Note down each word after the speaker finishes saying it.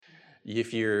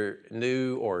If you're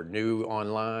new or new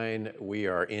online, we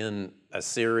are in a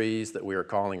series that we are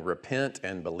calling Repent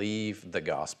and Believe the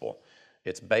Gospel.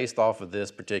 It's based off of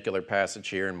this particular passage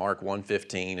here in Mark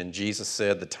 1:15, and Jesus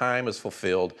said, "The time is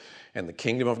fulfilled and the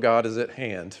kingdom of God is at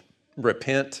hand.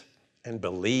 Repent and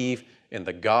believe in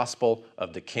the gospel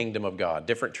of the kingdom of God."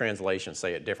 Different translations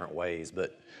say it different ways,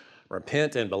 but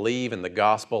repent and believe in the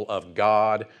gospel of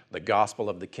God, the gospel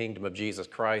of the kingdom of Jesus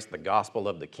Christ, the gospel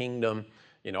of the kingdom.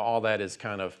 All that is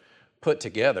kind of put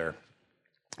together.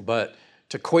 But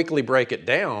to quickly break it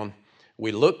down,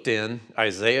 we looked in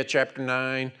Isaiah chapter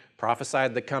 9,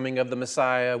 prophesied the coming of the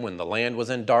Messiah when the land was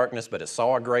in darkness, but it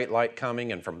saw a great light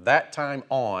coming. And from that time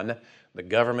on, the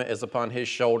government is upon his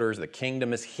shoulders, the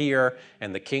kingdom is here,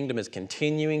 and the kingdom is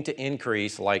continuing to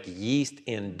increase like yeast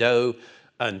in dough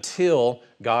until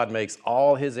God makes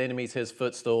all his enemies his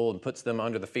footstool and puts them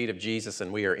under the feet of Jesus,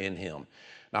 and we are in him.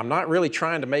 Now, I'm not really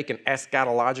trying to make an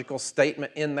eschatological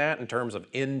statement in that in terms of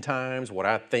end times, what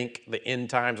I think the end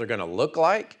times are going to look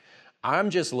like. I'm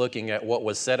just looking at what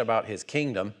was said about his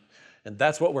kingdom, and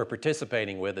that's what we're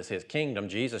participating with is his kingdom.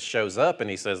 Jesus shows up and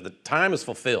he says the time is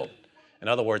fulfilled. In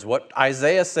other words, what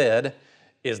Isaiah said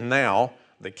is now,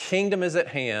 the kingdom is at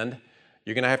hand.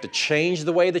 You're going to have to change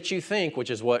the way that you think, which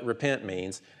is what repent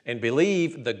means, and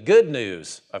believe the good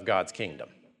news of God's kingdom.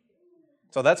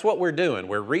 So that's what we're doing.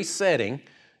 We're resetting.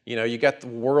 You got the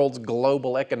world's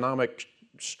global economic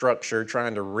structure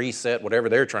trying to reset whatever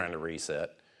they're trying to reset.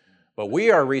 But we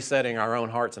are resetting our own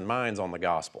hearts and minds on the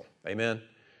gospel. Amen?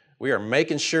 We are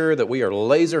making sure that we are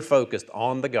laser focused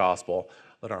on the gospel,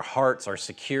 that our hearts are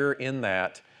secure in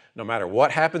that. No matter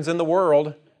what happens in the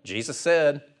world, Jesus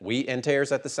said, wheat and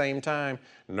tares at the same time.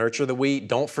 Nurture the wheat.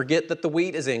 Don't forget that the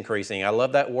wheat is increasing. I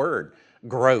love that word.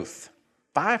 Growth.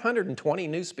 520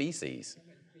 new species.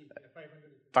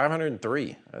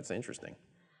 503. That's interesting.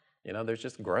 There's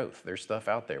just growth. There's stuff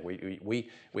out there. We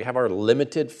have our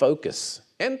limited focus.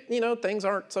 And, things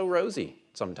aren't so rosy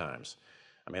sometimes.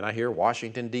 I hear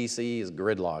Washington, D.C. is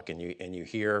gridlock, and you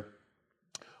hear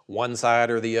one side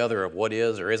or the other of what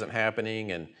is or isn't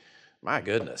happening, and my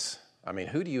goodness.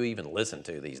 Who do you even listen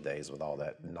to these days with all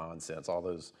that nonsense, all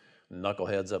those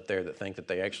knuckleheads up there that think that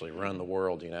they actually run the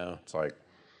world, It's like,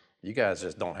 you guys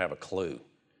just don't have a clue.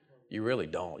 You really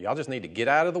don't. Y'all just need to get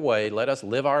out of the way, let us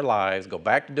live our lives, go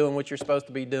back to doing what you're supposed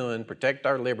to be doing, protect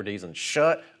our liberties, and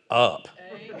shut up.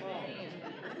 Amen.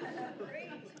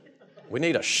 We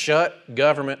need a shut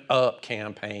government up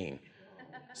campaign.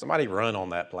 Somebody run on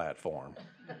that platform.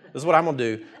 This is what I'm going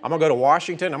to do. I'm going to go to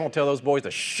Washington. I'm going to tell those boys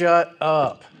to shut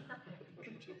up.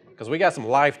 Because we got some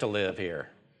life to live here.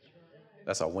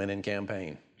 That's a winning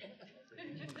campaign.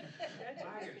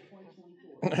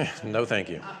 No, thank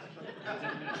you.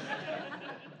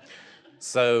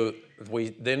 So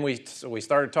we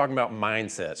started talking about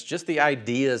mindsets, just the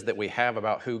ideas that we have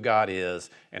about who God is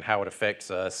and how it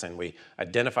affects us. And we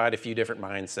identified a few different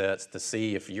mindsets to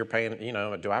see if you're paying,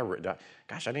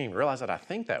 gosh, I didn't even realize that I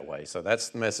think that way. So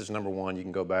that's message number one. You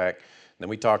can go back. Then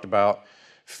we talked about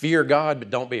fear God, but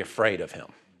don't be afraid of him.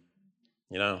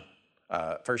 1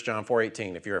 John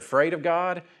 4:18, if you're afraid of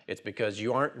God, it's because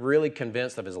you aren't really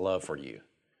convinced of his love for you.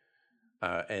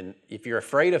 And if you're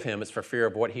afraid of him, it's for fear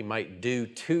of what he might do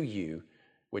to you,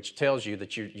 which tells you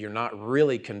that you're not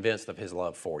really convinced of his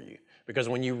love for you. Because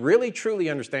when you really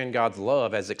truly understand God's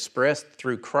love as expressed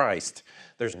through Christ,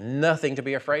 there's nothing to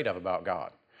be afraid of about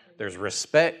God. There's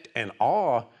respect and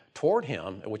awe toward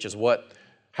him, which is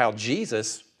how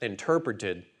Jesus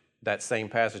interpreted that same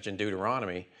passage in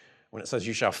Deuteronomy when it says,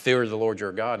 you shall fear the Lord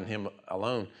your God and him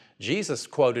alone. Jesus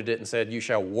quoted it and said, you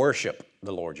shall worship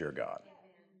the Lord your God.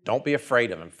 Don't be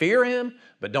afraid of him. Fear him,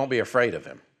 but don't be afraid of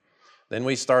him. Then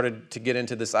we started to get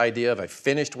into this idea of a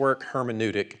finished work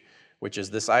hermeneutic, which is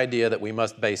this idea that we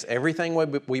must base everything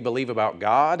we believe about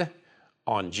God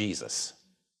on Jesus.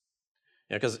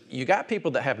 Because you got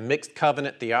people that have mixed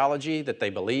covenant theology that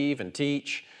they believe and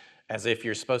teach as if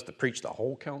you're supposed to preach the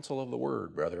whole counsel of the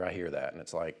word, brother. I hear that, and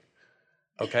it's like,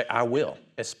 okay, I will,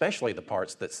 especially the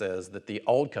parts that says that the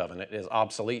old covenant is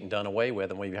obsolete and done away with,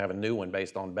 and we have a new one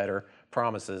based on better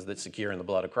promises that secure in the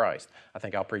blood of Christ. I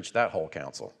think I'll preach that whole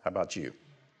counsel. How about you?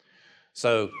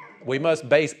 So we must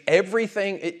base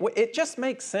everything, it just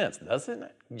makes sense, doesn't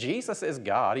it? Jesus is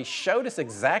God. He showed us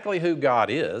exactly who God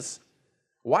is.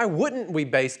 Why wouldn't we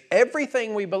base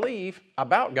everything we believe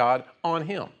about God on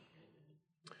him?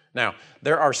 Now,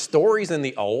 there are stories in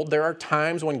the old. There are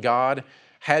times when God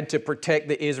had to protect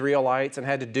the Israelites and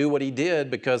had to do what he did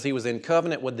because he was in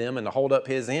covenant with them and to hold up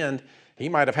his end. He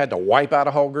might have had to wipe out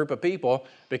a whole group of people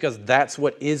because that's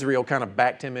what Israel kind of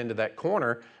backed him into that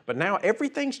corner. But now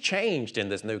everything's changed in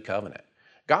this new covenant.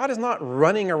 God is not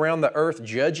running around the earth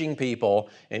judging people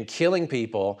and killing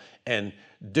people and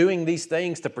doing these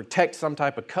things to protect some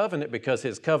type of covenant because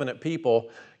his covenant people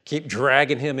keep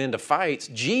dragging him into fights.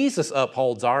 Jesus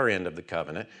upholds our end of the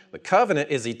covenant. The covenant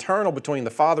is eternal between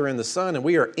the Father and the Son, and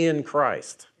we are in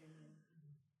Christ.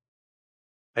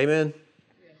 Amen?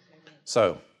 Yes, amen.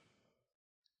 So,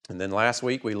 and then last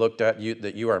week we looked at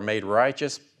that you are made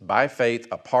righteous by faith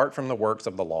apart from the works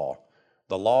of the law.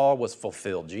 The law was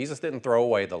fulfilled. Jesus didn't throw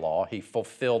away the law. He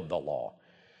fulfilled the law.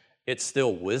 It's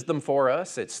still wisdom for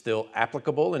us. It's still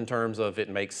applicable in terms of it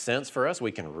makes sense for us.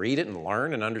 We can read it and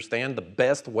learn and understand the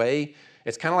best way.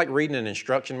 It's kind of like reading an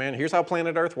instruction manual. Here's how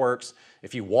planet Earth works.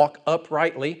 If you walk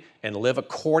uprightly and live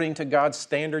according to God's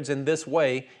standards in this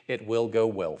way, it will go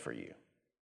well for you.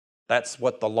 That's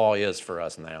what the law is for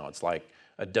us now. It's like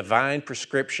a divine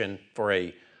prescription for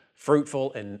a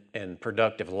fruitful and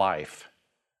productive life,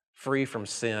 free from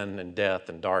sin and death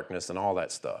and darkness and all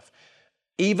that stuff.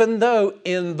 Even though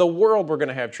in the world we're going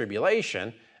to have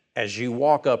tribulation, as you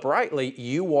walk uprightly,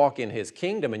 you walk in his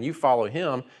kingdom and you follow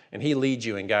him, and he leads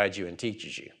you and guides you and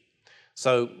teaches you.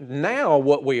 So now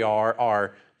what we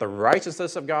are the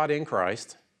righteousness of God in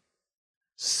Christ,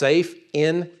 safe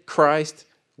in Christ,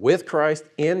 with Christ,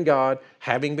 in God,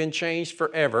 having been changed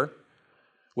forever,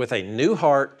 with a new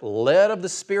heart, led of the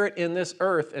Spirit in this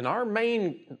earth. And our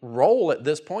main role at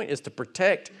this point is to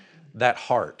protect that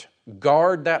heart.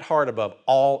 Guard that heart above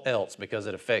all else because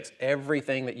it affects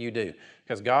everything that you do.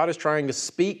 Because God is trying to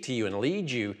speak to you and lead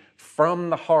you from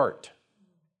the heart.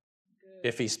 Good.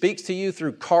 If he speaks to you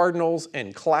through cardinals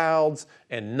and clouds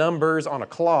and numbers on a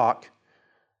clock,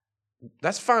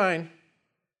 that's fine.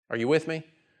 Are you with me?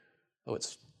 Oh,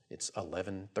 it's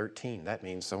 11:13. That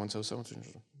means so-and-so,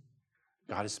 so-and-so.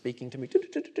 God is speaking to me.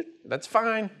 That's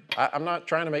fine. I'm not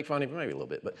trying to make fun of him, maybe a little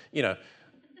bit, but you know,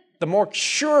 the more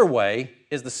sure way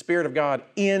is the Spirit of God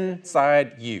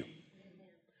inside you.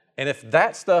 And if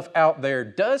that stuff out there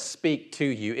does speak to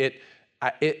you,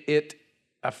 it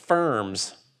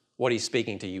affirms what he's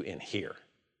speaking to you in here.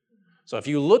 So if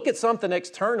you look at something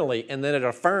externally and then it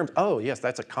affirms, oh, yes,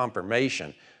 that's a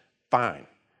confirmation, fine.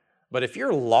 But if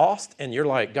you're lost and you're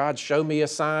like, God, show me a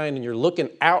sign, and you're looking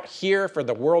out here for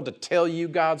the world to tell you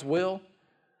God's will,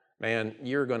 man,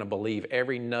 you're going to believe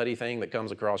every nutty thing that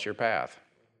comes across your path.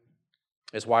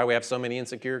 It's why we have so many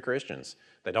insecure Christians.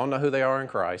 They don't know who they are in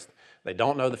Christ. They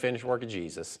don't know the finished work of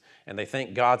Jesus. And they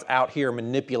think God's out here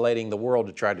manipulating the world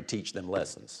to try to teach them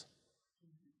lessons.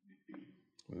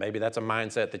 Maybe that's a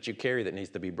mindset that you carry that needs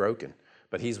to be broken.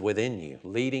 But he's within you,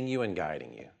 leading you and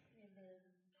guiding you.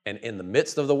 And in the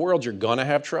midst of the world, you're going to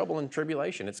have trouble and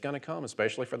tribulation. It's going to come,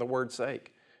 especially for the word's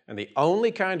sake. And the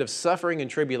only kind of suffering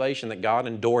and tribulation that God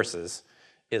endorses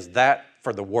is that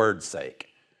for the word's sake.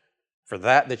 For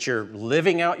that you're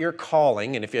living out your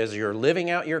calling, and if as you're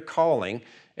living out your calling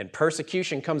and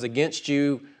persecution comes against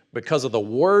you because of the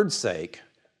word's sake,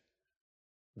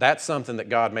 that's something that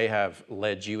God may have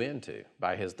led you into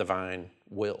by his divine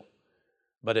will.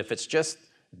 But if it's just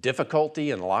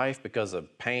difficulty in life because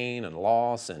of pain and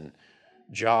loss and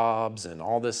jobs and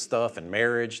all this stuff and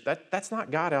marriage, that's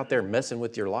not God out there messing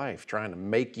with your life, trying to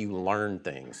make you learn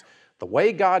things. The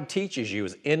way God teaches you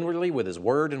is inwardly with his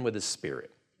word and with his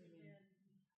Spirit.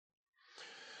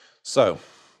 So,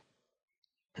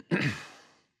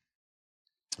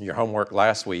 your homework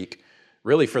last week,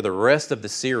 really for the rest of the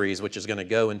series, which is going to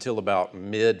go until about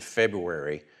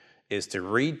mid-February, is to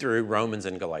read through Romans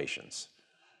and Galatians.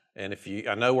 And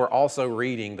I know we're also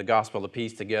reading the Gospel of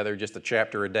Peace together, just a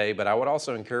chapter a day, but I would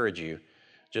also encourage you,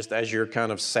 just as you're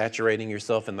kind of saturating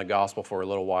yourself in the gospel for a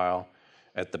little while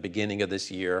at the beginning of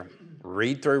this year,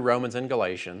 read through Romans and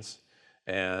Galatians,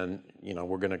 and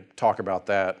we're going to talk about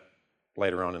that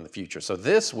later on in the future. So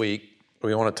this week,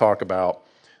 we want to talk about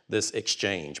this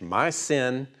exchange. My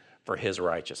sin for his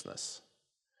righteousness.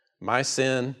 My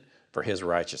sin for his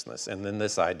righteousness. And then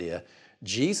this idea,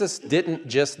 Jesus didn't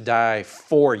just die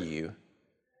for you,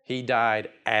 he died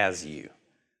as you.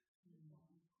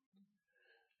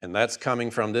 And that's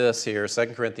coming from this here,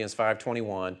 2 Corinthians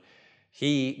 5:21.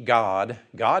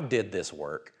 God did this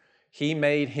work. He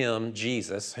made him,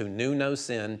 Jesus, who knew no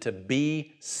sin, to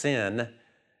be sin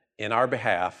in our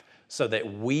behalf so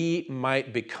that we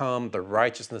might become the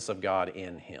righteousness of God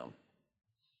in him.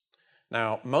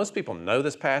 Now, most people know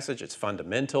this passage. It's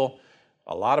fundamental.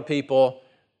 A lot of people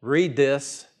read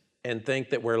this and think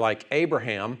that we're like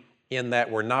Abraham in that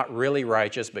we're not really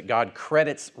righteous, but God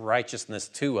credits righteousness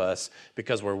to us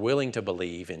because we're willing to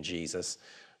believe in Jesus.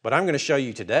 But I'm going to show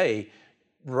you today,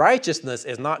 righteousness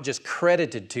is not just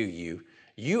credited to you.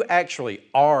 You actually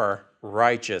are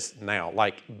righteous now,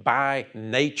 like by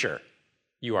nature,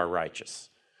 you are righteous.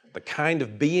 The kind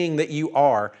of being that you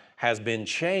are has been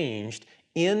changed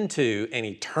into an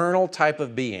eternal type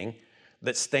of being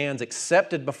that stands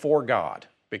accepted before God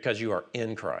because you are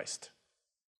in Christ.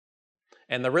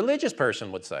 And the religious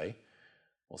person would say,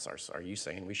 well, sir, are you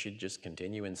saying we should just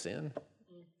continue in sin?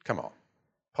 Come on.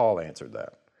 Paul answered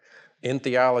that. In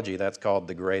theology, that's called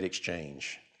the great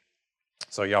exchange.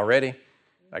 So y'all ready?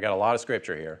 I got a lot of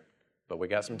scripture here, but we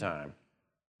got some time.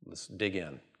 Let's dig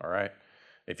in, all right?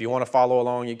 If you want to follow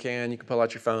along, you can. You can pull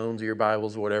out your phones or your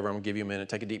Bibles or whatever. I'm going to give you a minute.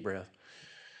 Take a deep breath.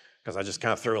 Because I just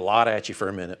kind of threw a lot at you for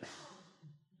a minute.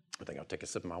 I think I'll take a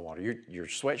sip of my water. Your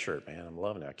sweatshirt, man, I'm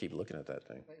loving it. I keep looking at that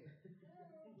thing.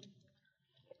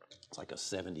 It's like a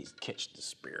 70s catch the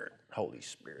spirit, Holy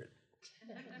Spirit.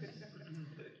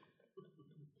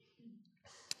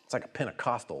 It's like a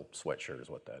Pentecostal sweatshirt is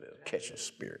what that is, catch the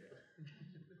spirit.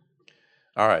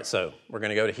 All right, so we're going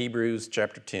to go to Hebrews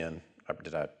chapter 10.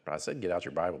 I said get out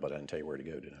your Bible, but I didn't tell you where to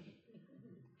go, did I?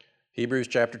 Hebrews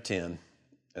chapter 10.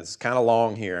 It's kind of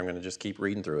long here. I'm going to just keep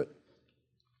reading through it.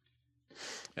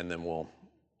 And then we'll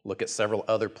look at several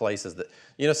other places that,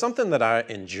 something that I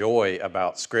enjoy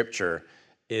about Scripture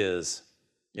is,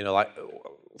 like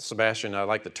Sebastian, I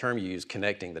like the term you use,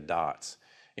 connecting the dots.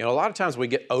 A lot of times we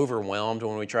get overwhelmed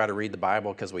when we try to read the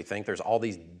Bible because we think there's all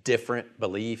these different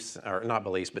beliefs, or not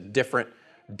beliefs, but different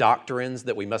doctrines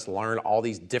that we must learn, all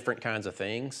these different kinds of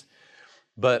things.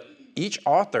 But each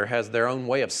author has their own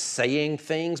way of saying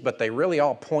things, but they really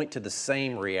all point to the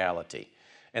same reality.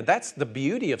 And that's the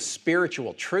beauty of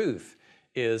spiritual truth,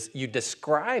 is you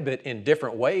describe it in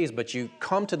different ways, but you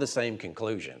come to the same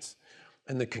conclusions.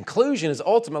 And the conclusion is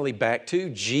ultimately back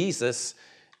to Jesus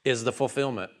is the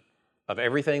fulfillment of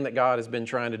everything that God has been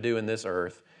trying to do in this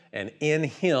earth. And in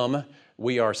Him,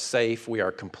 we are safe, we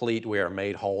are complete, we are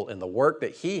made whole. And the work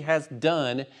that He has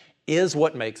done is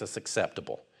what makes us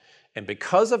acceptable. And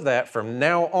because of that, from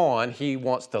now on, He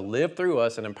wants to live through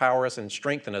us and empower us and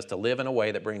strengthen us to live in a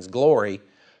way that brings glory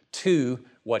to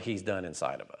what He's done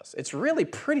inside of us. It's really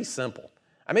pretty simple.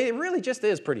 I mean, it really just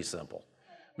is pretty simple.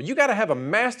 But you got to have a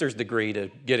master's degree to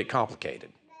get it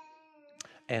complicated.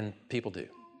 And people do,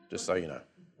 just so you know.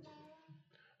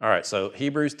 All right, so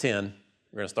Hebrews 10,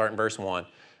 we're going to start in verse 1.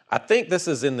 I think this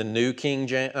is in the New King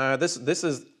James. This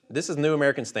is New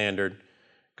American Standard,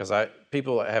 because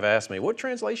people have asked me, what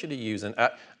translation do you use? And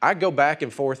I go back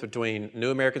and forth between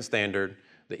New American Standard,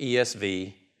 the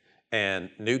ESV, and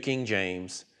New King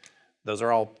James. Those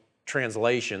are all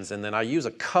translations, and then I use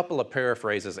a couple of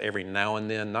paraphrases every now and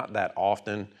then, not that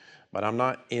often, but I'm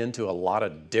not into a lot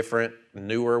of different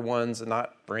newer ones,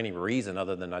 not for any reason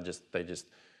other than they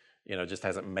just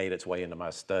hasn't made its way into my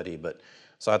study. But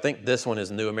so I think this one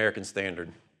is New American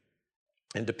Standard.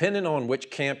 And depending on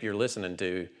which camp you're listening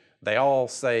to, they all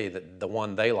say that the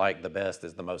one they like the best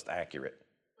is the most accurate.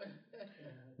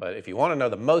 But if you want to know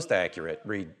the most accurate,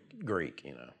 read Greek,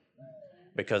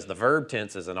 because the verb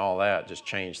tenses and all that just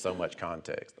change so much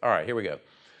context. All right, here we go.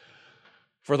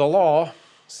 For the law,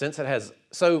 since it has...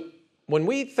 So when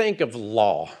we think of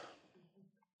law,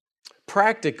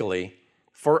 practically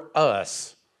for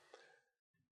us,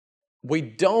 we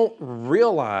don't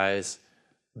realize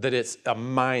that it's a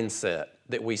mindset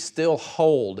that we still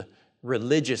hold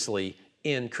religiously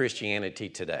in Christianity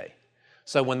today.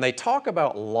 So when they talk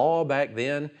about law back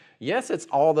then, yes, it's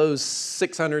all those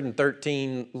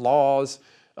 613 laws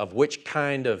of which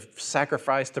kind of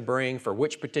sacrifice to bring for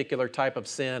which particular type of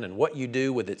sin and what you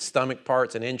do with its stomach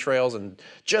parts and entrails and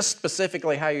just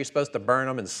specifically how you're supposed to burn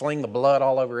them and sling the blood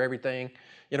all over everything.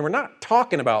 We're not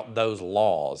talking about those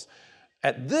laws.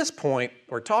 At this point,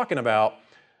 we're talking about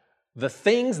the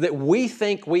things that we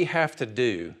think we have to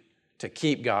do to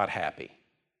keep God happy,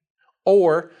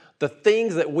 or the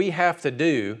things that we have to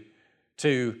do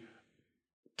to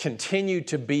continue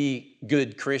to be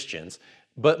good Christians,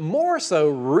 but more so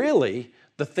really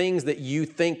the things that you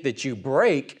think that you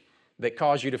break that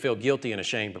cause you to feel guilty and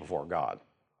ashamed before God.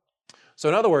 So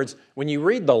in other words, when you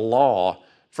read the law,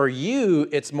 for you,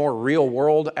 it's more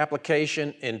real-world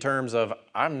application in terms of,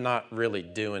 I'm not really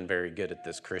doing very good at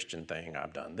this Christian thing.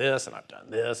 I've done this, and I've done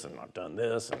this, and I've done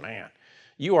this, and man.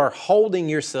 You are holding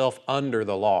yourself under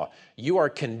the law. You are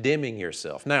condemning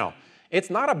yourself. Now, it's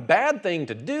not a bad thing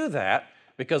to do that,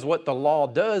 because what the law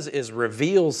does is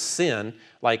reveals sin.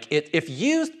 Like, if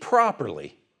used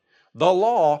properly, the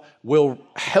law will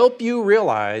help you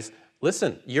realize,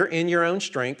 listen, you're in your own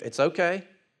strength. It's okay.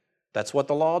 That's what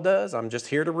the law does. I'm just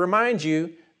here to remind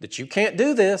you that you can't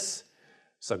do this,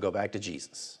 so go back to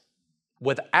Jesus.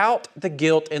 Without the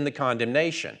guilt and the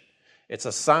condemnation. It's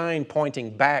a sign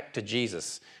pointing back to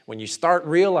Jesus. When you start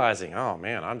realizing, oh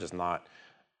man, I'm just not,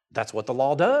 that's what the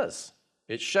law does.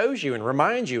 It shows you and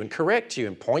reminds you and corrects you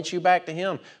and points you back to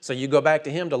Him. So you go back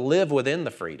to Him to live within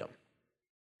the freedom.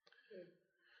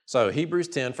 So Hebrews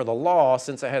 10, for the law,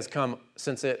 since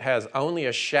it has only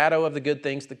a shadow of the good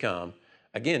things to come,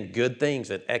 again, good things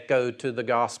that echo to the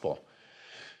gospel,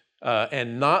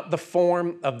 and not the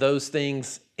form of those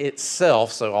things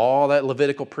itself. So all that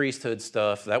Levitical priesthood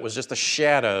stuff, that was just a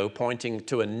shadow pointing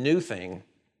to a new thing,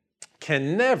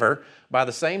 can never, by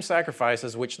the same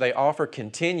sacrifices which they offer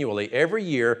continually every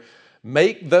year,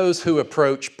 make those who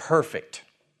approach perfect.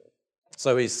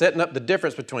 So he's setting up the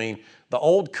difference between the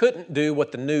old couldn't do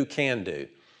what the new can do.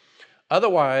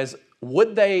 Otherwise,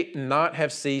 would they not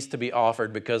have ceased to be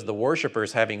offered, because the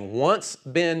worshipers, having once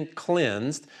been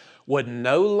cleansed, would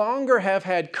no longer have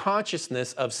had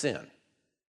consciousness of sin?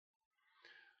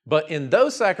 But in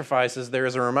those sacrifices, there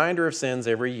is a reminder of sins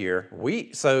every year.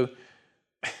 So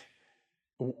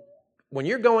when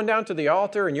you're going down to the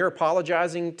altar and you're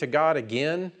apologizing to God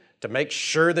again to make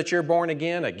sure that you're born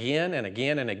again and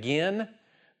again and again,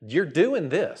 you're doing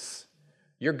this.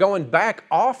 You're going back,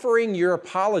 offering your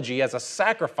apology as a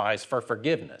sacrifice for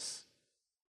forgiveness.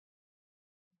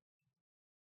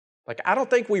 Like, I don't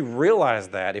think we realize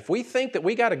that. If we think that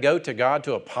we got to go to God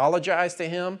to apologize to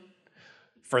Him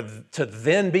to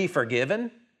then be forgiven,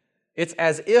 it's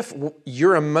as if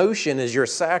your emotion is your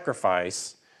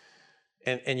sacrifice.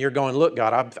 And you're going, look,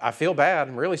 God, I feel bad.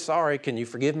 I'm really sorry. Can you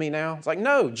forgive me now? It's like,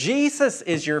 no, Jesus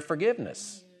is your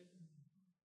forgiveness.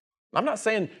 I'm not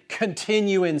saying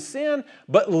continue in sin,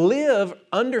 but live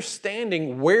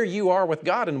understanding where you are with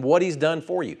God and what He's done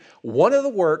for you. One of the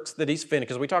works that He's finished,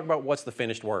 because we talk about what's the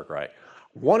finished work, right?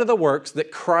 One of the works that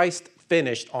Christ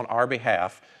finished on our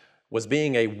behalf was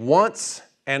being a once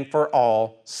and for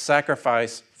all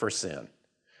sacrifice for sin.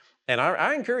 And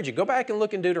I encourage you, go back and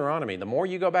look in Deuteronomy. The more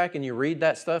you go back and you read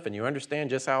that stuff and you understand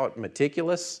just how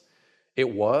meticulous it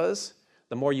was,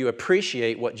 the more you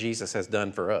appreciate what Jesus has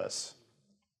done for us.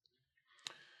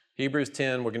 Hebrews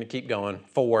 10, we're going to keep going.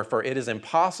 4, for it is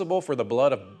impossible for the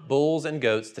blood of bulls and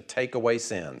goats to take away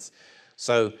sins.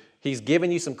 So he's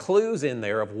given you some clues in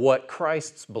there of what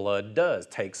Christ's blood does,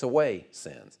 takes away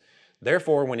sins.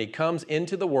 Therefore, when He comes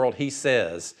into the world, He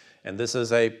says, and this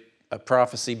is a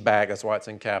prophecy back, that's why it's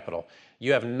in capital.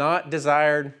 You have not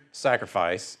desired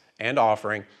sacrifice and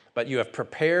offering, but you have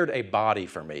prepared a body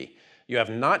for me. You have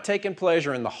not taken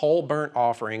pleasure in the whole burnt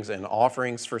offerings and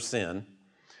offerings for sin.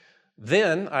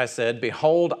 Then I said,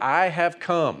 behold, I have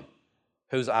come.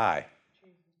 Who's I?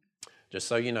 Just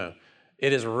so you know.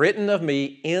 It is written of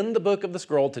me in the book of the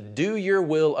scroll to do your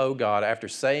will, O God, after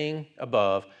saying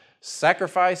above,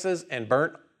 sacrifices and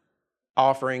burnt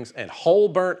offerings and whole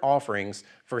burnt offerings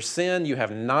for sin you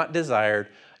have not desired,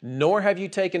 nor have you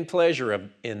taken pleasure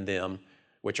in them,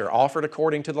 which are offered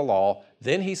according to the law.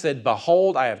 Then He said,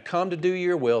 behold, I have come to do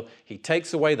your will. He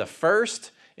takes away the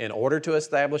first in order to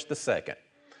establish the second.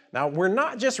 Now, we're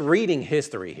not just reading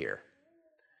history here.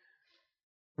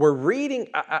 We're reading,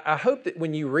 I hope that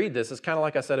when you read this, it's kind of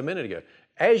like I said a minute ago.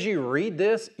 As you read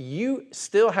this, you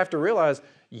still have to realize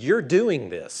you're doing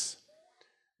this.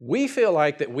 We feel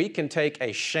like that we can take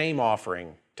a shame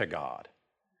offering to God,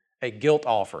 a guilt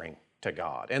offering to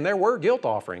God. And there were guilt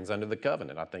offerings under the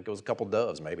covenant. I think it was a couple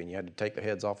doves maybe, and you had to take the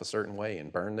heads off a certain way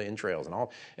and burn the entrails and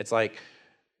all. It's like,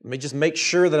 let me just make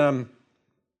sure that I'm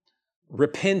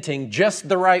repenting just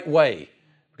the right way.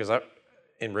 Because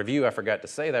in review, I forgot to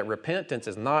say that repentance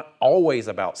is not always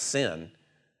about sin.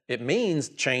 It means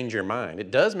change your mind.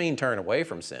 It does mean turn away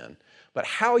from sin. But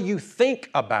how you think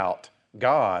about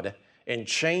God and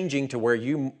changing to where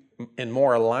you in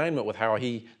more alignment with how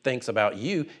He thinks about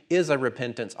you is a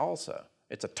repentance also.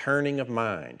 It's a turning of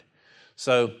mind.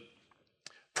 So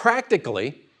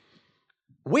practically,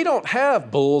 we don't have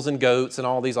bulls and goats and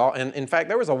all these. And in fact,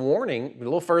 there was a warning a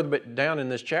little further down in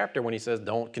this chapter when He says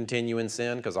don't continue in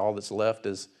sin because all that's left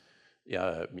is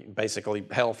basically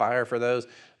hellfire for those.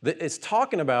 It's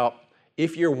talking about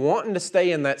if you're wanting to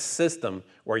stay in that system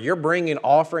where you're bringing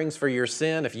offerings for your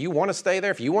sin, if you want to stay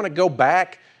there, if you want to go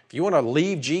back, if you want to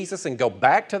leave Jesus and go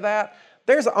back to that,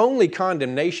 there's only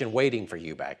condemnation waiting for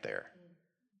you back there.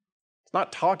 It's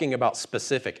not talking about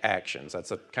specific actions.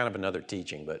 That's kind of another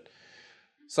teaching. But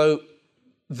so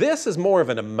this is more of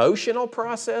an emotional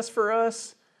process for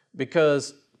us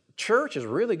because church is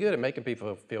really good at making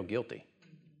people feel guilty.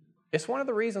 It's one of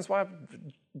the reasons why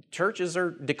churches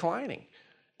are declining.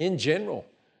 In general,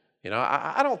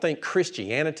 I don't think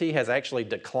Christianity has actually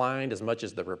declined as much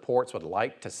as the reports would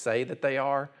like to say that they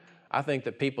are. I think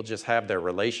that people just have their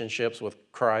relationships with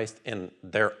Christ in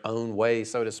their own way,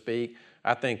 so to speak.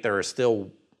 I think there are still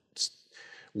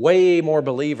way more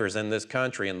believers in this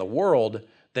country, in the world,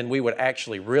 than we would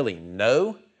actually really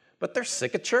know. but they're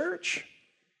sick of church.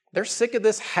 They're sick of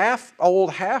this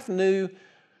half-old, half-new,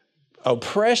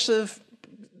 oppressive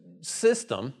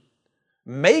system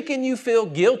making you feel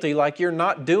guilty like you're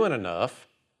not doing enough.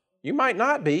 You might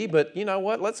not be, but you know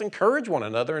what? Let's encourage one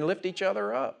another and lift each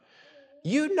other up.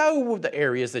 You know the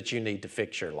areas that you need to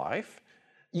fix your life.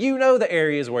 You know the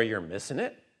areas where you're missing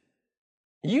it.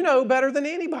 You know better than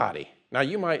anybody. Now,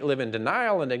 you might live in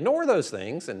denial and ignore those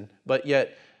things, but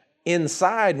yet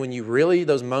inside,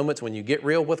 those moments when you get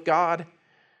real with God,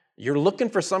 you're looking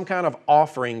for some kind of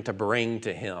offering to bring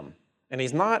to Him. And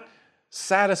He's not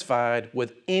satisfied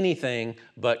with anything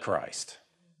but Christ.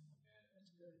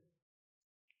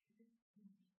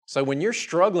 So when you're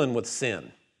struggling with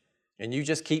sin and you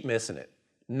just keep missing it,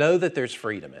 know that there's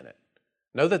freedom in it.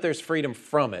 Know that there's freedom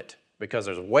from it because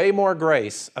there's way more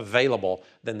grace available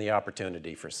than the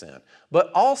opportunity for sin.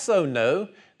 But also know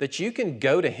that you can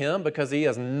go to Him because He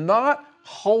is not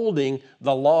holding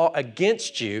the law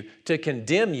against you to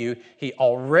condemn you. He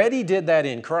already did that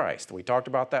in Christ. We talked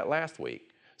about that last week.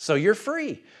 So you're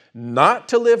free, not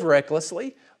to live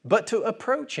recklessly, but to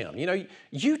approach Him. You know,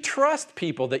 you trust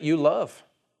people that you love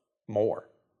more.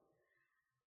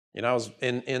 You know, I was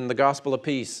in the Gospel of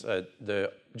Peace,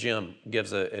 Jim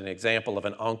gives an example of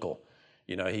an uncle.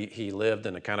 You know, he lived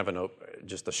in a kind of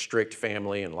just a strict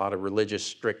family and a lot of religious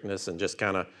strictness and just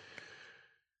kind of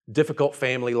difficult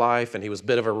family life. And he was a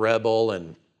bit of a rebel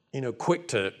and, you know, quick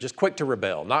to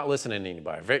rebel, not listening to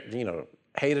anybody, you know,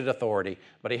 hated authority.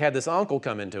 But he had this uncle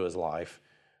come into his life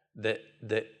that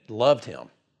loved him.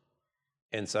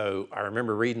 And so I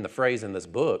remember reading the phrase in this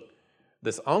book,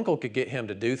 this uncle could get him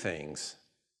to do things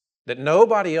that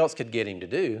nobody else could get him to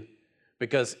do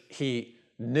because he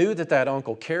knew that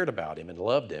uncle cared about him and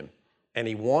loved him, and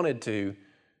he wanted to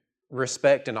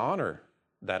respect and honor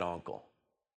that uncle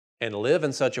and live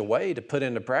in such a way to put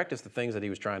into practice the things that he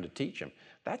was trying to teach him.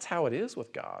 That's how it is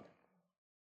with God.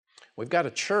 We've got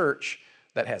a church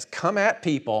that has come at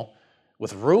people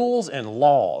with rules and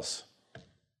laws,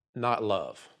 not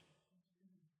love.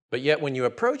 But yet when you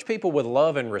approach people with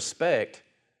love and respect,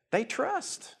 they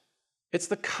trust. It's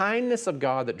the kindness of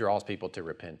God that draws people to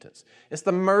repentance. It's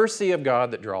the mercy of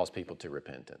God that draws people to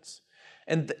repentance.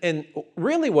 And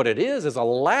really what it is a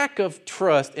lack of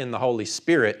trust in the Holy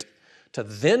Spirit to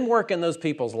then work in those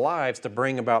people's lives to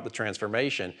bring about the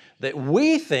transformation that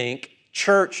we think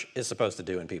church is supposed to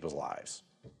do in people's lives.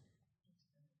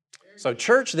 So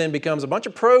church then becomes a bunch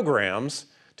of programs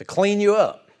to clean you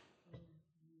up.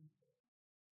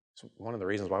 It's one of the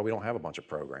reasons why we don't have a bunch of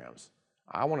programs.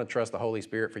 I want to trust the Holy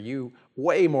Spirit for you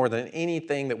way more than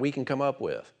anything that we can come up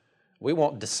with. We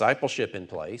want discipleship in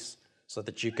place so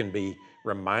that you can be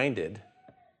reminded.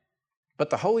 But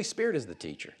the Holy Spirit is the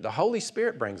teacher. The Holy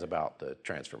Spirit brings about the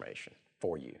transformation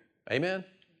for you. Amen?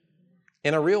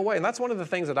 In a real way. And that's one of the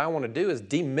things that I want to do is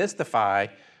demystify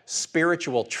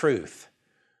spiritual truth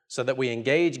so that we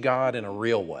engage God in a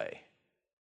real way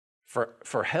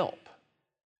for help.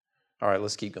 All right,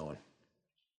 let's keep going.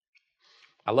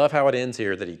 I love how it ends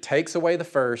here, that He takes away the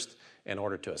first in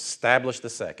order to establish the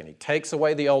second. He takes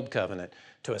away the old covenant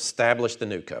to establish the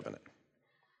new covenant.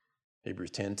 Hebrews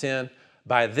 10:10,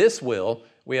 by this will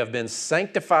we have been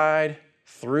sanctified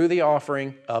through the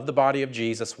offering of the body of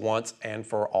Jesus once and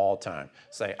for all time.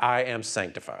 Say, I am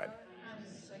sanctified.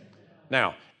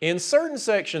 Now, in certain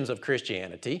sections of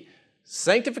Christianity,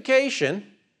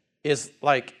 sanctification is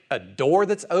like a door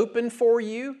that's open for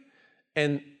you,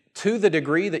 and to the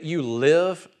degree that you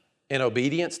live in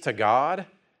obedience to God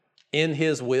in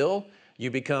His will,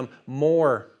 you become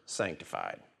more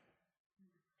sanctified.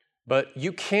 But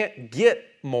you can't get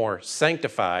more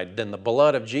sanctified than the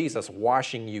blood of Jesus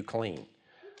washing you clean.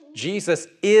 Jesus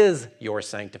is your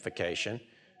sanctification,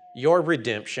 your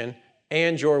redemption,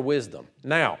 and your wisdom.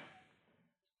 Now,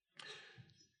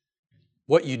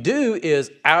 what you do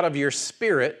is out of your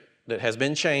spirit that has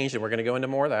been changed, and we're going to go into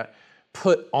more of that,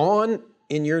 put on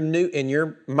in your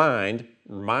mind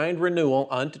renewal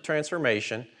unto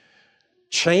transformation,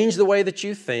 change the way that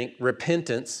you think,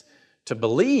 repentance, to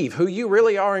believe who you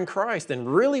really are in Christ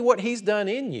and really what He's done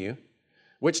in you,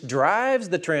 which drives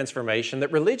the transformation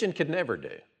that religion could never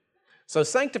do. So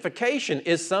sanctification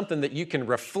is something that you can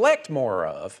reflect more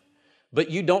of,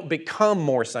 but you don't become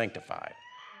more sanctified.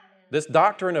 This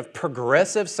doctrine of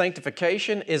progressive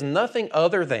sanctification is nothing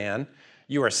other than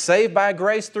you are saved by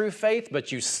grace through faith,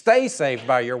 but you stay saved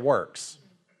by your works.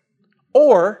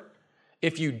 Or,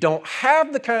 if you don't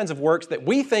have the kinds of works that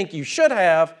we think you should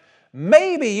have,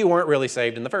 maybe you weren't really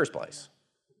saved in the first place.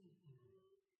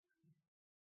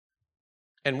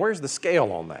 And where's the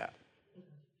scale on that?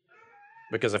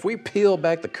 Because if we peel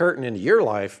back the curtain into your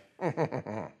life,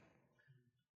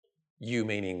 You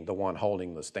meaning the one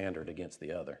holding the standard against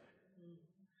the other.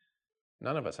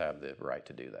 None of us have the right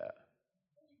to do that.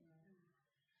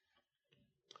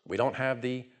 We don't have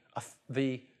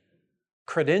the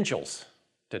credentials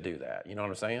to do that. You know what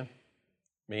I'm saying?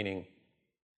 Meaning,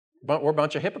 we're a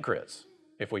bunch of hypocrites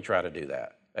if we try to do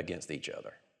that against each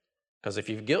other. Because if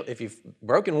you've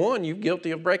broken one, you're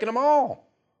guilty of breaking them all.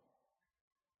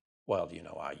 Well,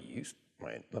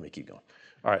 let me keep going.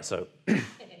 All right, so,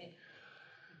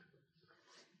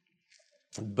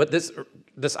 but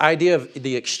this idea of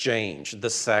the exchange, the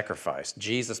sacrifice,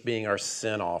 Jesus being our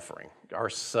sin offering, our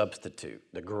substitute,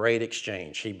 the great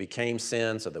exchange. He became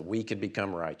sin so that we could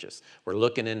become righteous. We're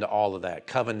looking into all of that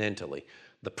covenantally,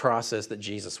 the process that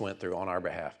Jesus went through on our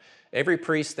behalf. Every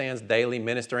priest stands daily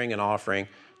ministering and offering,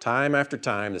 time after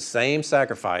time, the same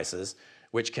sacrifices,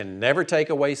 which can never take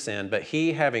away sin, but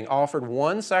he, having offered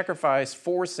one sacrifice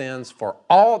for sins for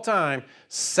all time,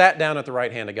 sat down at the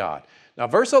right hand of God. Now,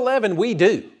 verse 11, we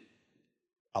do.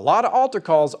 A lot of altar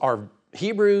calls are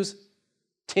Hebrews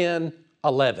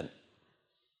 10:11.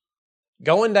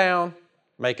 Going down,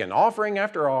 making offering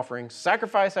after offering,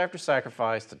 sacrifice after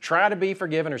sacrifice to try to be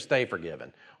forgiven or stay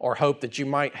forgiven, or hope that you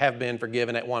might have been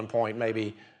forgiven at one point,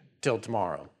 maybe till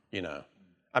tomorrow,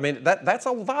 I mean, that's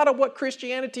a lot of what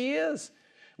Christianity is.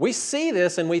 We see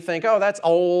this and we think, oh, that's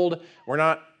old. We're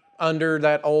not under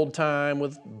that old time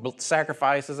with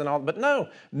sacrifices and all. But no,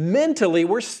 mentally,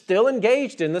 we're still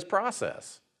engaged in this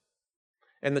process.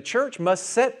 And the church must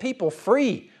set people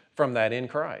free from that in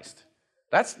Christ.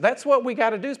 That's what we got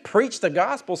to do, is preach the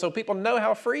gospel so people know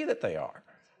how free that they are.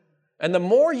 And the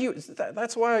more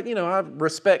that's why, I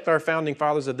respect our founding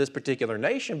fathers of this particular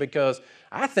nation, because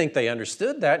I think they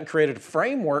understood that and created a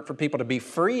framework for people to be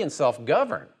free and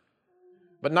self-govern.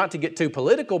 But not to get too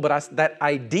political, but that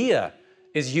idea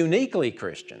is uniquely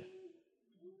Christian.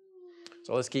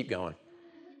 So let's keep going.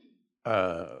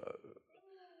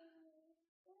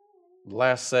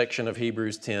 Last section of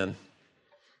Hebrews 10.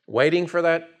 Waiting from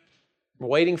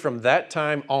that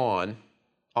time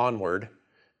onward,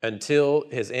 until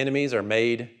his enemies are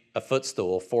made a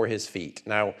footstool for his feet.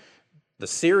 Now, the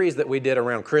series that we did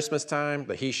around Christmas time,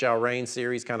 the He Shall Reign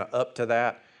series, kind of up to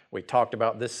that, we talked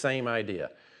about this same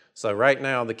idea. So right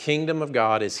now, the kingdom of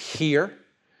God is here,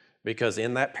 because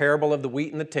in that parable of the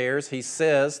wheat and the tares, he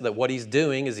says that what he's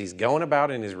doing is he's going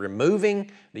about and he's removing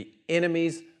the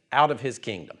enemies out of his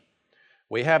kingdom.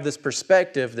 We have this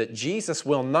perspective that Jesus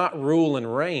will not rule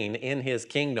and reign in his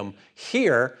kingdom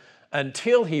here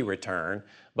until he return,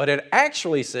 but it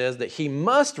actually says that he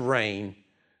must reign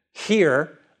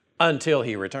here until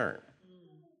he return.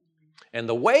 And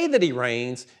the way that he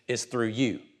reigns is through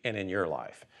you and in your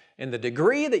life. And the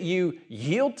degree that you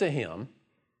yield to him,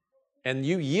 and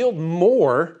you yield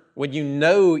more when you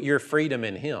know your freedom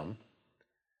in him,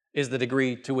 is the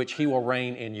degree to which he will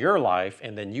reign in your life,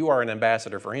 and then you are an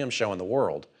ambassador for him, showing the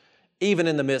world, even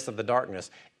in the midst of the darkness,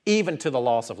 even to the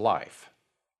loss of life.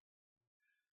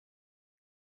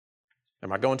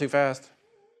 Am I going too fast?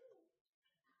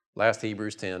 Last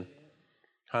Hebrews 10.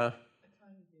 Huh?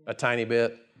 A tiny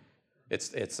bit.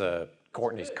 It's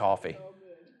Courtney's coffee.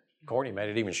 Courtney made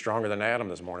it even stronger than Adam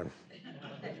this morning.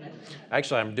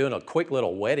 Actually, I'm doing a quick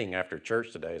little wedding after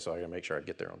church today, so I got to make sure I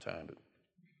get there on time.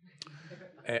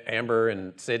 But Amber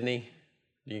and Sydney,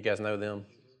 do you guys know them?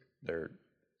 They're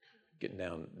getting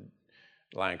down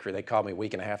Lion Creek. They called me a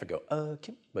week and a half ago.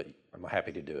 But I'm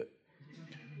happy to do it.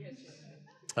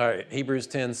 All right, Hebrews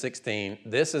 10:16.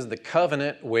 This is the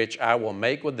covenant which I will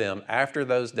make with them after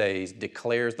those days,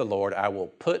 declares the Lord. I will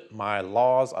put my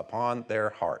laws upon their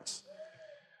hearts.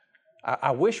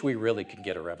 I wish we really could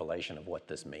get a revelation of what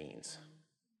this means.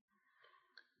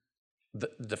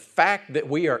 The fact that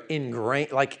we are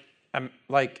ingrained,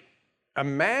 like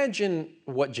imagine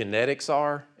what genetics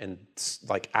are, and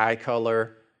like eye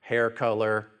color, hair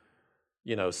color,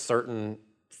 certain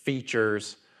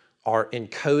features are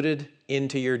encoded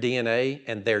into your DNA,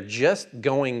 and they're just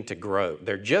going to grow.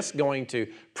 They're just going to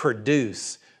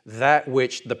produce that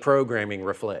which the programming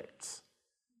reflects.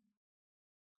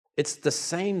 It's the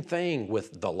same thing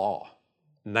with the law.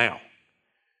 Now,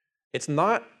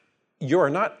 you're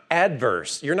not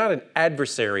adverse. You're not an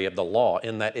adversary of the law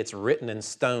in that it's written in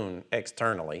stone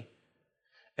externally,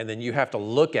 and then you have to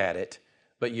look at it,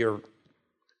 but you're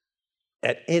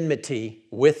at enmity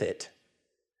with it.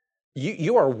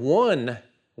 You are one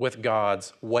with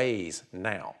God's ways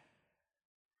now.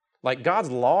 Like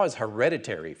God's law is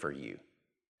hereditary for you.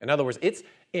 In other words, it's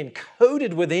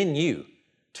encoded within you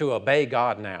to obey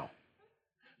God now,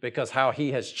 because how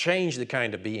he has changed the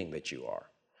kind of being that you are.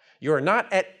 You are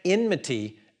not at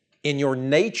enmity in your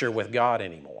nature with God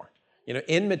anymore. You know,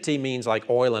 enmity means like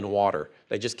oil and water.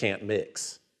 They just can't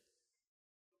mix.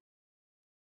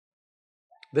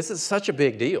 This is such a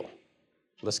big deal.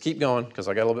 Let's keep going because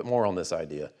I got a little bit more on this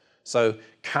idea. So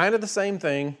kind of the same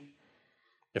thing.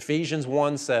 Ephesians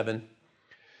 1:7.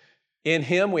 In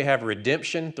him we have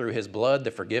redemption through his blood,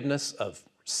 the forgiveness of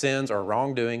sins or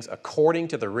wrongdoings, according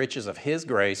to the riches of his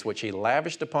grace, which he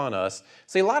lavished upon us.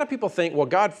 See, a lot of people think, well,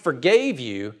 God forgave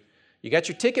you. You got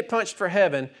your ticket punched for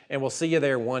heaven, and we'll see you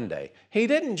there one day. He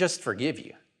didn't just forgive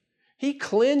you. He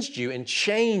cleansed you and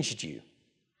changed you.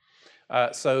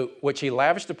 So, which he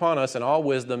lavished upon us in all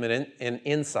wisdom and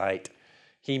insight.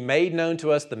 He made known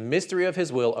to us the mystery of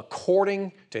his will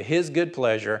according to his good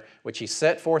pleasure, which he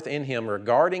set forth in him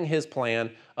regarding his plan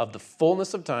of the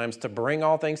fullness of times to bring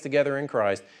all things together in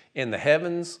Christ, in the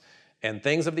heavens and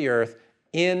things of the earth.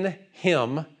 In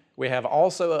him we have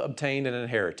also obtained an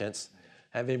inheritance,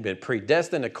 having been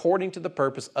predestined according to the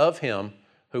purpose of him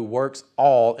who works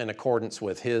all in accordance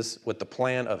with the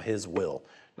plan of his will.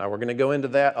 Now we're going to go into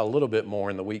that a little bit more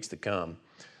in the weeks to come.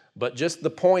 But just the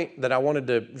point that I wanted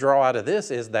to draw out of this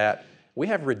is that we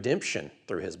have redemption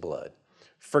through his blood,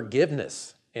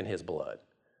 forgiveness in his blood.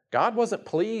 God wasn't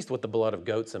pleased with the blood of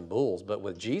goats and bulls, but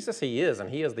with Jesus he is, and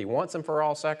he is the once and for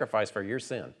all sacrifice for your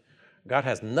sin. God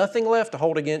has nothing left to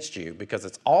hold against you because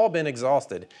it's all been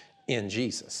exhausted in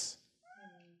Jesus.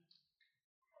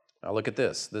 Now look at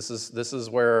this. This is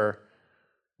where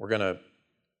we're going to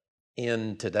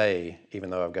end today,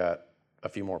 even though I've got a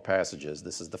few more passages.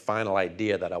 This is the final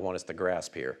idea that I want us to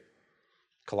grasp here.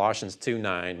 Colossians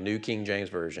 2:9, New King James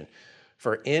Version.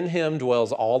 For in him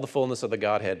dwells all the fullness of the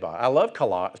Godhead body. I love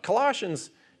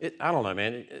Colossians. I don't know,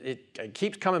 man. It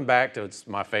keeps coming back to it's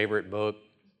my favorite book,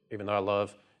 even though I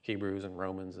love Hebrews and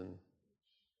Romans and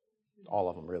all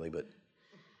of them really. But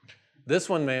this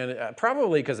one, man,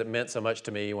 probably because it meant so much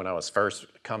to me when I was first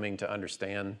coming to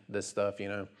understand this stuff, you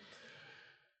know.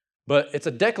 But it's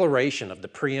a declaration of the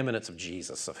preeminence of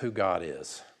Jesus, of who God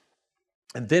is,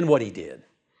 and then what he did.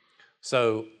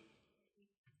 So,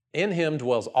 in him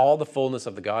dwells all the fullness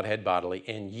of the Godhead bodily,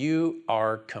 and you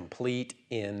are complete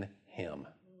in him.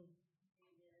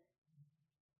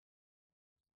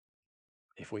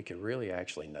 If we could really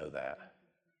actually know that.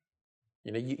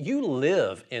 You know, you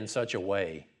live in such a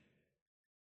way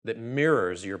that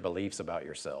mirrors your beliefs about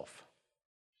yourself.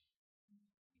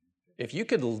 If you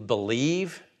could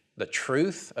believe the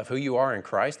truth of who you are in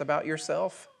Christ about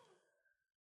yourself,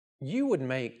 you would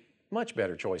make much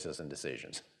better choices and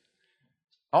decisions.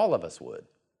 All of us would.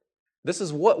 This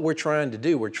is what we're trying to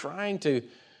do. We're trying to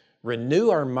renew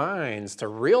our minds to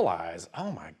realize,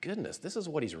 oh my goodness, this is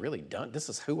what he's really done. This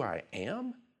is who I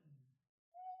am.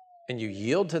 And you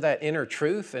yield to that inner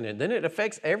truth, and then it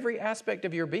affects every aspect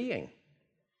of your being.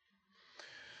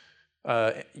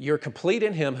 You're complete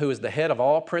in him who is the head of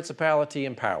all principality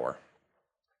and power.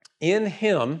 In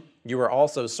him you are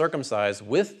also circumcised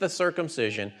with the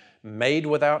circumcision made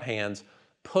without hands,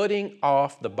 putting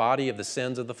off the body of the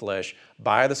sins of the flesh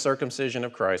by the circumcision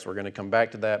of Christ. We're going to come back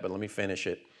to that, but let me finish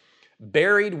it.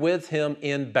 Buried with him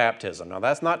in baptism. Now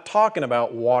that's not talking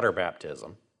about water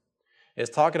baptism.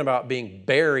 It's talking about being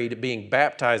buried, being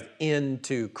baptized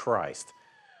into Christ.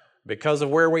 Because of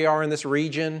where we are in this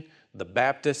region, the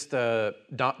Baptist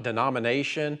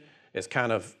denomination is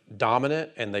kind of dominant,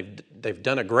 and they've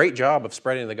done a great job of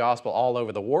spreading the gospel all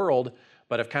over the world,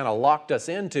 but have kind of locked us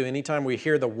into, anytime we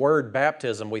hear the word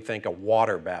baptism, we think of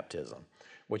water baptism,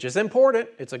 which is important.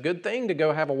 It's a good thing to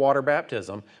go have a water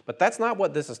baptism, but that's not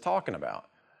what this is talking about.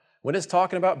 When it's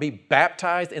talking about be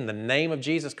baptized in the name of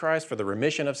Jesus Christ for the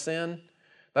remission of sin,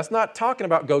 that's not talking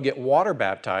about go get water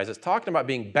baptized. It's talking about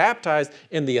being baptized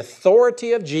in the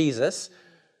authority of Jesus,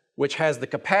 which has the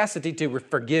capacity to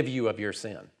forgive you of your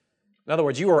sin. In other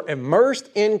words, you are immersed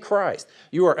in Christ.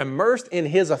 You are immersed in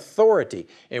his authority.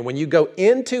 And when you go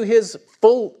into his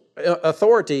full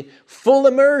authority, full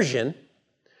immersion,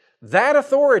 that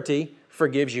authority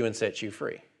forgives you and sets you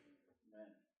free.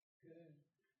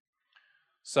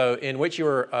 So in which you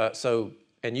were,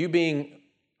 and you being,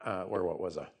 what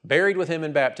was I? Buried with him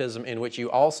in baptism, in which you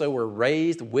also were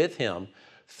raised with him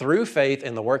through faith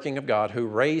in the working of God who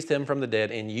raised him from the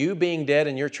dead, and you being dead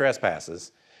in your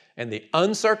trespasses, and the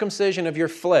uncircumcision of your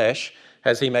flesh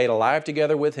has he made alive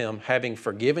together with him, having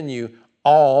forgiven you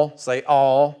all, say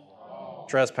all,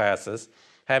 trespasses,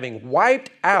 having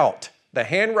wiped out the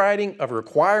handwriting of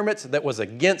requirements that was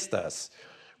against us,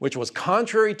 which was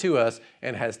contrary to us,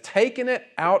 and has taken it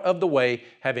out of the way,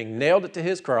 having nailed it to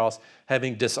his cross,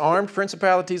 having disarmed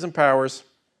principalities and powers,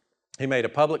 he made a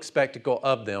public spectacle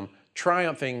of them,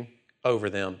 triumphing over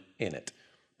them in it.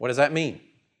 What does that mean?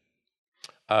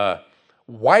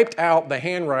 wiped out the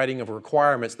handwriting of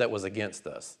requirements that was against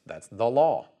us. That's the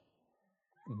law.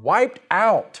 Wiped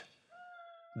out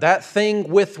that thing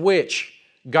with which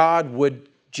God would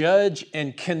judge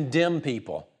and condemn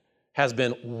people has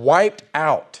been wiped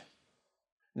out,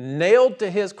 nailed to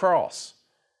his cross.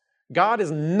 God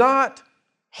is not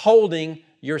holding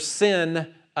your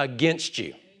sin against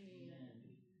you,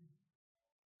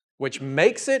 which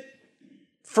makes it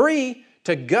free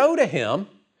to go to him,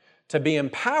 to be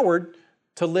empowered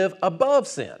to live above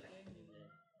sin.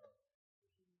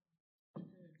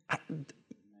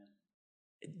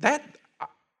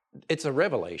 It's a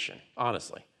revelation,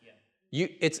 honestly.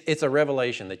 It's a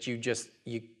revelation that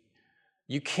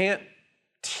you can't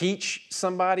teach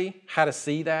somebody how to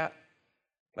see that.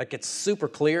 Like, it's super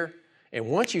clear. And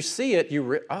once you see it,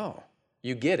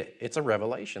 you get it. It's a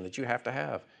revelation that you have to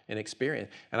have and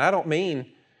experience. And I don't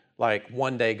mean like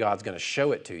one day God's going to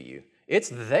show it to you. It's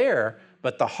there,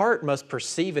 but the heart must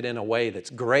perceive it in a way that's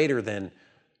greater than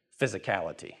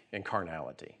physicality and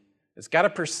carnality. It's got to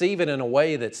perceive it in a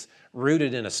way that's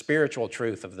rooted in a spiritual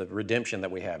truth of the redemption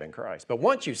that we have in Christ. But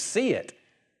once you see it,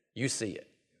 you see it.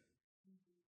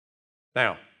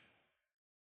 Now,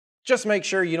 just make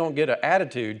sure you don't get an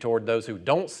attitude toward those who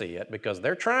don't see it, because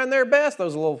they're trying their best,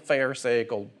 those little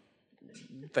pharisaical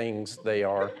things they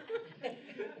are.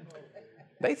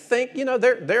 They think,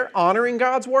 they're honoring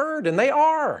God's word, and they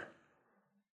are.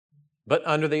 But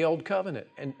under the old covenant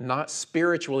and not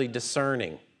spiritually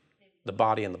discerning the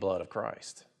body and the blood of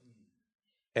Christ.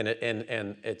 And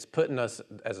it's putting us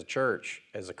as a church,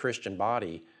 as a Christian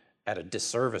body, at a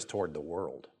disservice toward the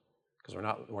world. Because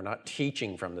we're not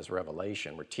teaching from this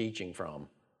revelation. We're teaching from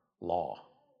law.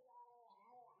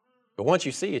 But once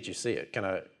you see it, you see it.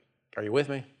 Are you with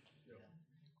me?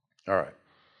 Yeah. All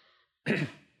right.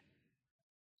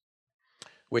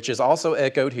 Which is also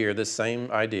echoed here, this same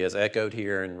idea is echoed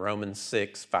here in Romans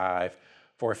 6:5.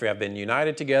 For if we have been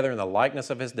united together in the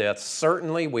likeness of his death,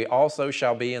 certainly we also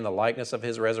shall be in the likeness of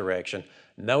his resurrection,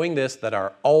 knowing this, that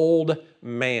our old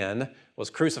man was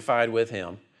crucified with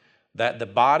him, that the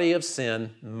body of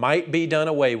sin might be done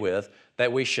away with,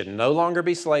 that we should no longer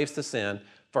be slaves to sin,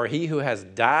 for he who has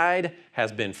died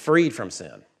has been freed from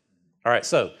sin. All right,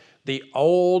 so the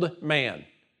old man,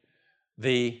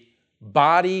 the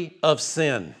body of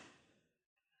sin,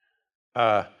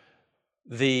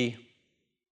 the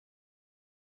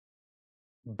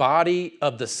body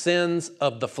of the sins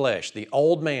of the flesh, the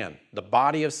old man, the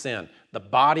body of sin, the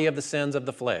body of the sins of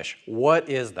the flesh. What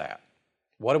is that?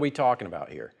 What are we talking about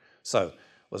here? So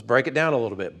let's break it down a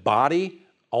little bit. Body,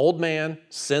 old man,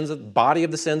 body of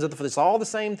the sins of the flesh. It's all the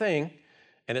same thing.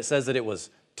 And it says that it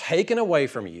was taken away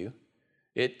from you.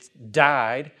 It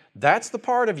died. That's the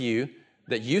part of you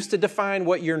that used to define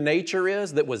what your nature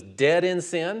is, that was dead in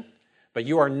sin. But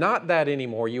you are not that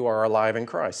anymore. You are alive in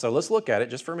Christ. So let's look at it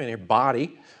just for a minute here.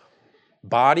 Body.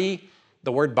 Body,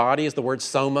 the word body is the word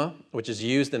soma, which is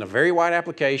used in a very wide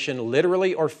application,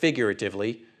 literally or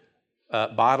figuratively.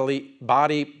 Bodily,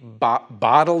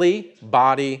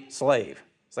 slave.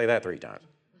 Say that 3 times.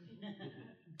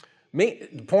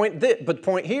 The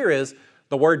point here is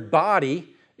the word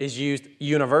body is used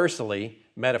universally,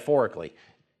 metaphorically,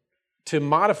 to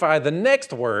modify the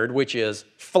next word, which is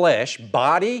flesh,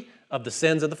 body of the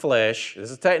sins of the flesh.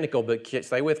 This is technical, but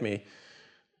stay with me.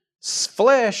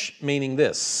 Flesh meaning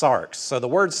this, sarx. So the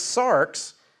word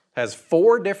sarx has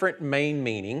 4 different main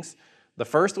meanings. The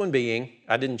first one being,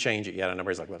 I didn't change it yet. I know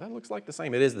everybody's like, well, that looks like the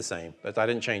same. It is the same, but I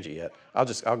didn't change it yet. I'll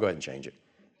go ahead and change it.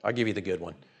 I'll give you the good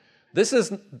one. This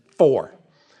is 4.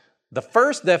 The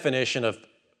first definition of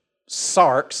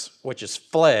sarx, which is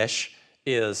flesh,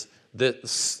 is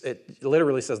it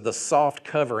literally says the soft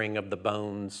covering of the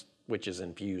bones, which is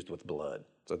infused with blood.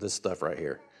 So this stuff right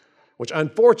here, which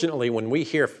unfortunately, when we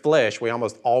hear flesh, we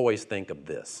almost always think of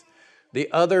this.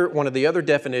 One of the other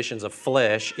definitions of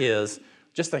flesh is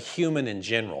just a human in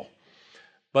general.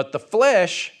 But the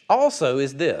flesh also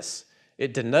is this.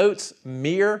 It denotes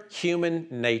mere human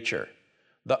nature,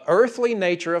 the earthly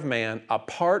nature of man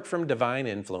apart from divine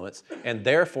influence and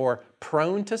therefore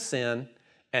prone to sin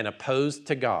and opposed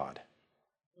to God.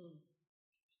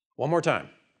 One more time.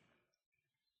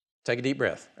 Take a deep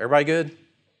breath. Everybody good?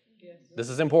 Yes. This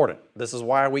is important. This is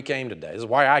why we came today. This is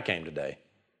why I came today.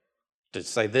 To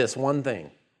say this one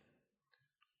thing.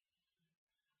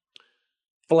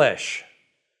 Flesh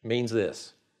means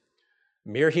this: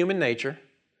 mere human nature,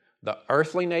 the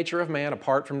earthly nature of man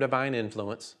apart from divine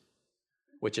influence,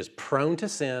 which is prone to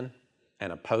sin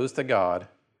and opposed to God,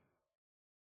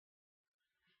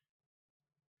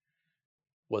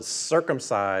 was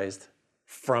circumcised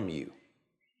from you.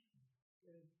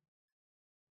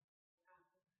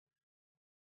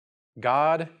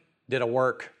 God did a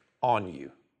work on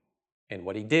you. And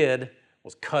what he did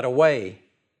was cut away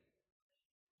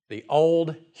the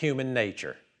old human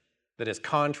nature that is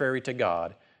contrary to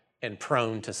God and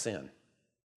prone to sin.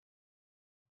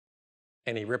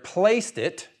 And he replaced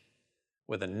it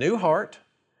with a new heart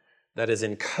that is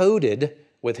encoded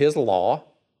with his law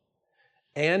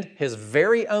and his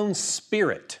very own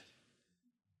spirit.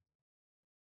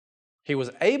 He was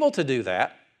able to do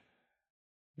that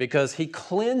because he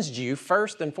cleansed you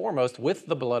first and foremost with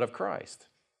the blood of Christ.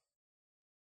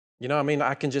 You know,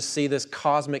 I can just see this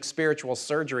cosmic spiritual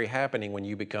surgery happening when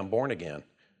you become born again.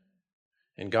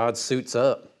 And God suits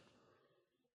up.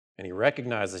 And he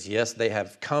recognizes, yes, they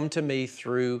have come to me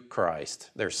through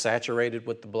Christ. They're saturated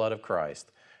with the blood of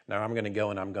Christ. Now I'm going to go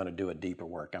and I'm going to do a deeper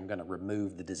work. I'm going to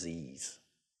remove the disease.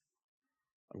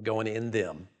 I'm going in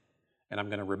them, and I'm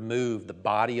going to remove the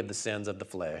body of the sins of the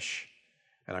flesh.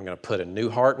 And I'm going to put a new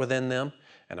heart within them,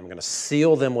 and I'm going to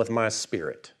seal them with my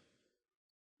spirit.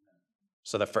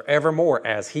 So that forevermore,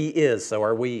 as he is, so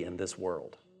are we in this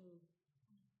world.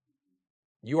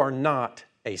 You are not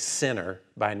a sinner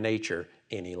by nature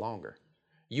any longer.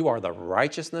 You are the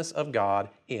righteousness of God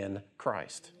in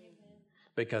Christ.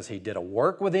 Because he did a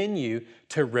work within you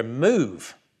to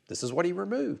remove, this is what he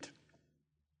removed.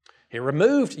 He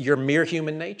removed your mere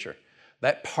human nature,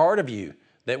 that part of you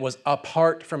that was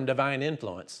apart from divine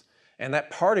influence, and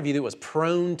that part of you that was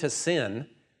prone to sin,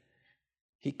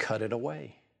 he cut it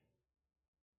away.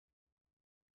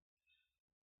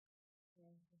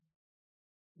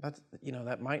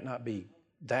 That might not be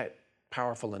that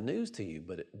powerful a news to you,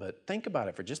 but think about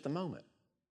it for just a moment.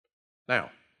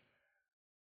 Now,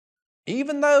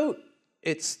 even though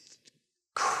it's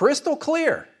crystal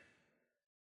clear,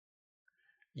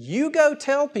 you go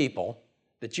tell people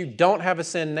that you don't have a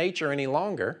sin nature any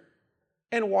longer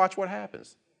and watch what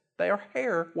happens. Their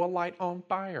hair will light on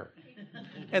fire,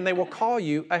 and they will call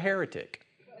you a heretic.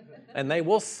 And they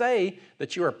will say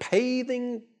that you are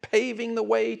paving the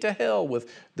way to hell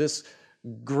with this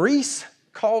grease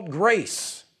called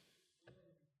grace.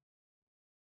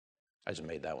 I just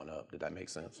made that one up. Did that make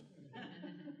sense?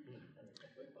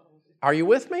 Are you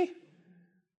with me?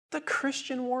 The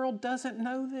Christian world doesn't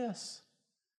know this.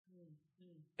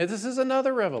 And this is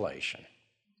another revelation.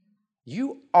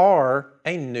 You are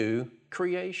a new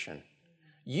creation.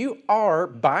 You are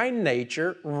by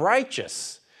nature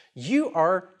righteous. You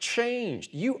are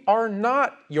changed. You are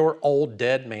not your old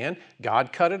dead man.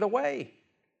 God cut it away.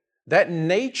 That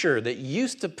nature that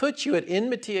used to put you at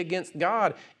enmity against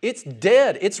God, it's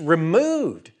dead. It's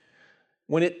removed.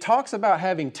 When it talks about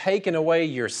having taken away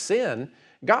your sin,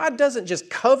 God doesn't just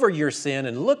cover your sin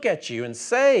and look at you and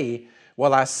say,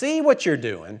 well, I see what you're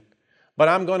doing, but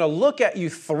I'm going to look at you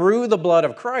through the blood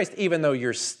of Christ, even though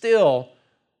you're still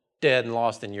dead and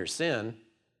lost in your sin.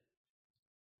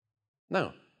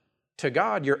 No. To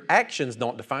God, your actions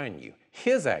don't define you.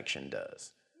 His action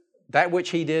does. That which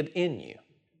he did in you.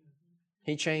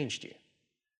 He changed you.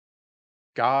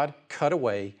 God cut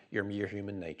away your mere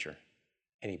human nature,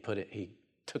 and he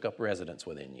took up residence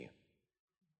within you.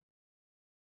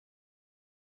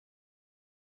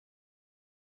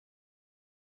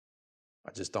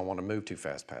 I just don't want to move too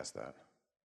fast past that.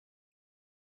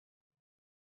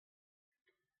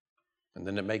 And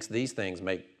then it makes these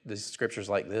scriptures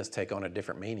like this take on a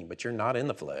different meaning. But you're not in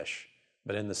the flesh,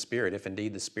 but in the Spirit, if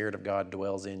indeed the Spirit of God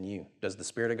dwells in you. Does the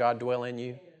Spirit of God dwell in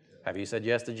you? Have you said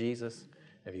yes to Jesus?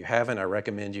 If you haven't, I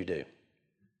recommend you do.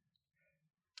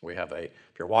 If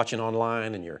you're watching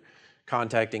online and you're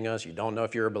contacting us, you don't know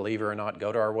if you're a believer or not,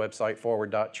 go to our website,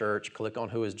 forward.church, click on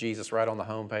Who is Jesus right on the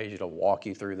homepage. It'll walk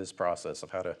you through this process of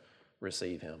how to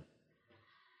receive him.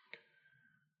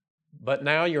 But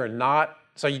now you're not,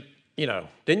 then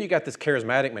you got this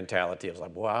charismatic mentality. It was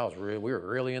like, boy, we were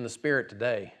really in the Spirit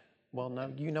today. Well,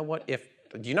 no, you know what? Do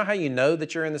you know how you know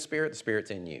that you're in the Spirit? The Spirit's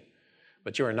in you.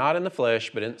 But you are not in the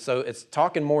flesh, so it's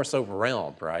talking more so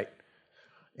realm, right?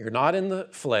 You're not in the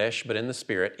flesh, but in the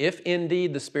Spirit, if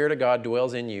indeed the Spirit of God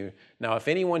dwells in you. Now, if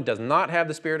anyone does not have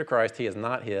the Spirit of Christ, he is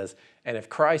not his. And if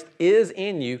Christ is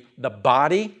in you, the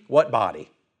body, what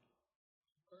body?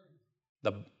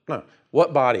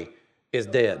 What body is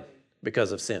dead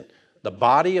because of sin? The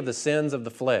body of the sins of the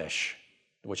flesh,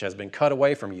 which has been cut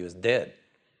away from you, is dead.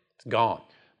 It's gone.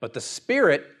 But the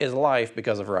Spirit is life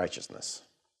because of righteousness.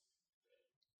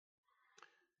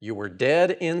 You were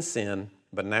dead in sin,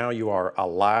 but now you are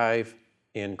alive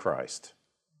in Christ.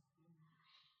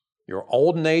 Your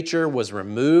old nature was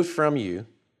removed from you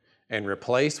and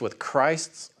replaced with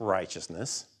Christ's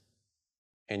righteousness,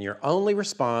 and your only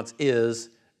response is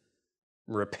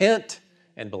repent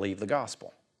and believe the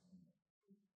gospel.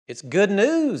 It's good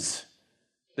news.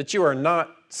 that you are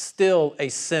not still a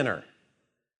sinner,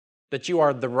 that you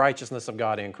are the righteousness of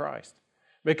God in Christ.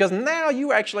 Because now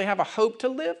you actually have a hope to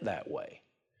live that way.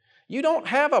 You don't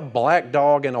have a black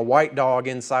dog and a white dog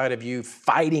inside of you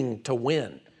fighting to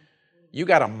win. You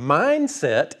got a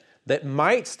mindset that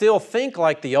might still think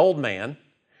like the old man,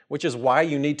 which is why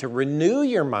you need to renew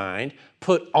your mind,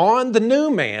 put on the new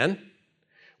man,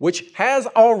 which has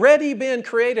already been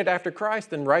created after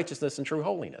Christ in righteousness and true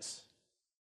holiness.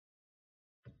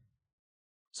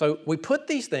 So we put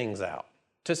these things out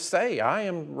to say, I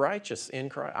am righteous in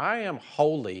Christ. I am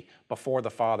holy before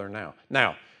the Father now.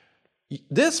 Now,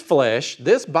 this flesh,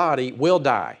 this body will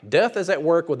die. Death is at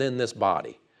work within this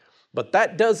body. But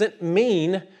that doesn't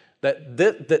mean that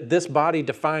this body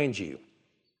defines you.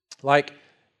 Like,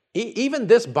 even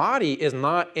this body is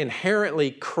not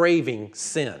inherently craving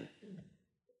sin.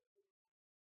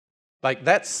 Like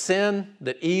that sin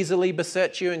that easily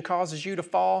besets you and causes you to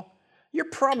fall, you're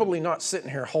probably not sitting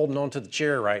here holding on to the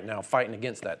chair right now, fighting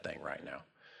against that thing right now.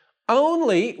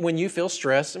 Only when you feel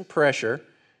stress and pressure,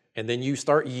 and then you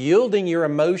start yielding your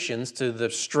emotions to the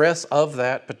stress of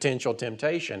that potential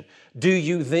temptation, do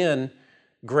you then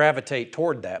gravitate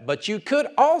toward that. But you could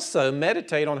also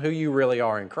meditate on who you really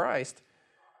are in Christ.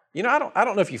 You know, I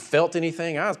don't know if you felt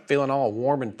anything. I was feeling all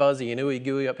warm and fuzzy and ooey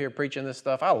gooey up here preaching this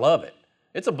stuff. I love it.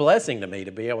 It's a blessing to me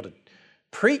to be able to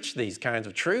preach these kinds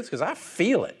of truths because I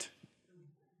feel it.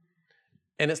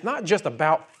 And it's not just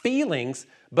about feelings,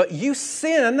 but you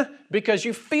sin because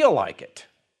you feel like it.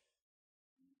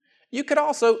 You could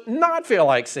also not feel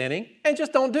like sinning and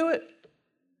just don't do it.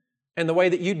 And the way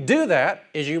that you do that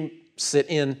is you sit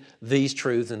in these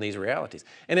truths and these realities.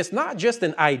 And it's not just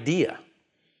an idea.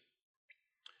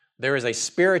 There is a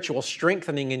spiritual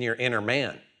strengthening in your inner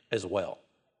man as well.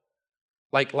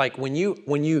 Like when you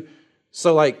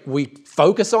we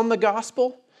focus on the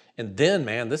gospel, and then,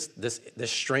 man, this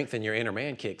strength in your inner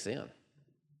man kicks in.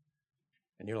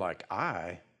 And you're like,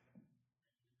 I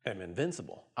am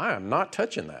invincible. I am not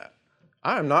touching that.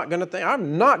 I'm not going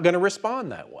to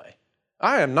respond that way.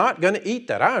 I am not going to eat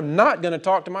that. I am not going to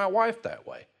talk to my wife that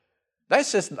way.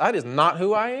 That is not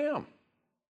who I am.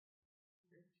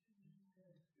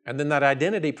 And then that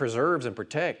identity preserves and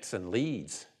protects and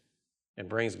leads and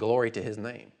brings glory to His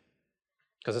name.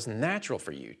 Because it's natural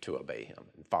for you to obey Him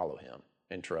and follow Him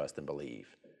and trust and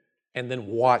believe. And then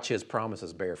watch His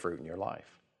promises bear fruit in your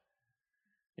life.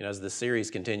 You know, as this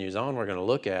series continues on, we're going to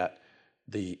look at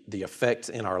the effects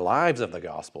in our lives of the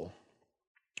gospel.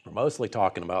 We're mostly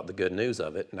talking about the good news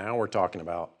of it. Now we're talking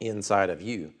about inside of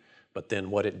you, but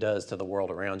then what it does to the world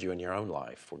around you in your own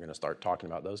life. We're going to start talking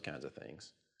about those kinds of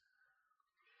things.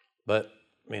 But,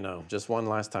 you know, just one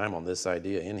last time on this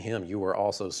idea. In Him you were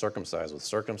also circumcised with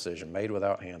circumcision made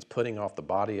without hands, putting off the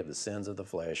body of the sins of the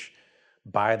flesh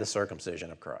by the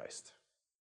circumcision of Christ.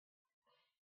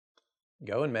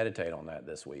 Go and meditate on that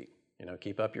this week. You know,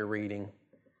 keep up your reading,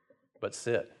 but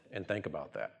sit and think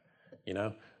about that. You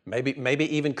know,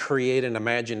 maybe even create an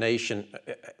imagination,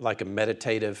 like a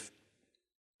meditative,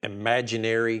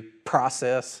 imaginary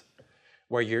process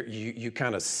where you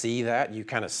kind of see that. You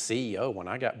kind of see, oh, when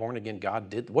I got born again, God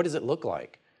did. What does it look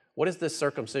like? What does this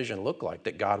circumcision look like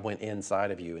that God went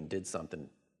inside of you and did something?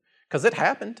 Because it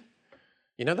happened.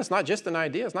 You know, that's not just an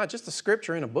idea. It's not just a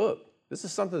scripture in a book. This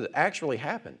is something that actually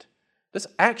happened. This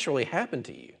actually happened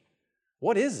to you.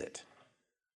 What is it?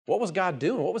 What was God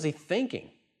doing? What was He thinking?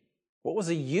 What was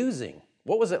He using?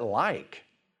 What was it like?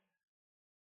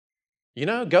 You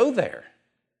know, go there.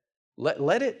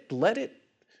 Let it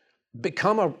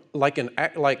become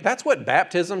like that's what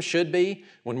baptism should be.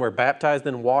 When we're baptized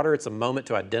in water, it's a moment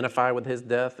to identify with His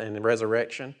death and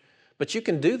resurrection. But you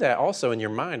can do that also in your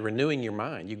mind, renewing your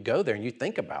mind. You go there and you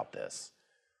think about this.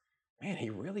 Man, He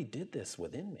really did this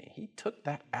within me. He took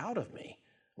that out of me.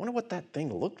 I wonder what that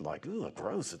thing looked like. Ooh,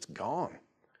 gross, it's gone.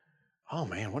 Oh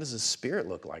man, what does His Spirit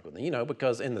look like with me? You know,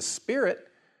 because in the Spirit,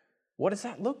 what does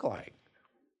that look like?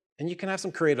 And you can have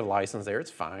some creative license there.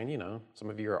 It's fine, you know. Some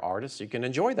of you are artists. You can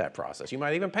enjoy that process. You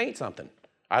might even paint something.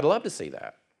 I'd love to see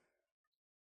that.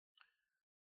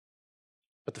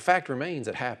 But the fact remains,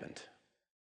 it happened.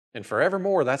 And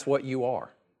forevermore, that's what you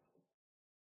are.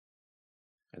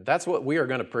 And that's what we are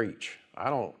going to preach. I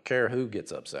don't care who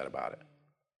gets upset about it.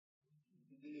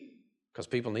 Because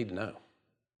people need to know.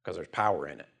 Because there's power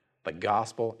in it. The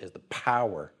gospel is the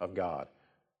power of God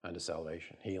unto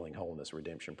salvation, healing, wholeness,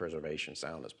 redemption, preservation,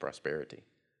 soundness, prosperity.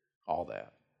 All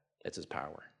that. It's His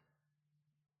power.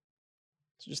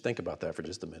 So just think about that for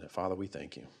just a minute. Father, we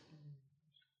thank You.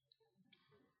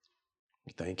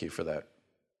 We thank You for that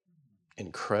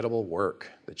incredible work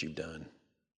that You've done.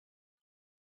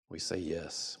 We say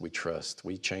yes. We trust.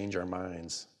 We change our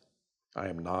minds. I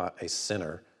am not a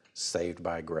sinner saved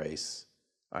by grace.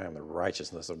 I am the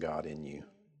righteousness of God in you.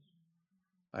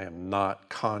 I am not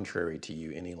contrary to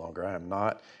you any longer. I am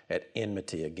not at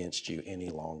enmity against you any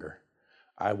longer.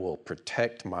 I will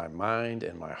protect my mind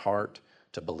and my heart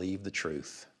to believe the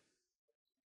truth.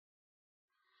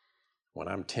 When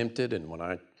I'm tempted and when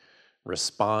I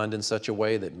respond in such a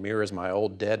way that mirrors my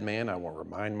old dead man, I will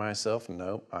remind myself,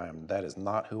 no, that is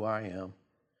not who I am.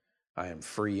 I am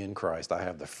free in Christ. I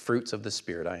have the fruits of the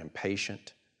Spirit. I am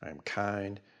patient. I am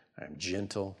kind. I am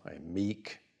gentle. I am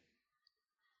meek.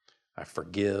 I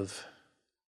forgive.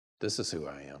 This is who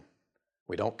I am.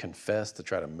 We don't confess to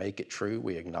try to make it true.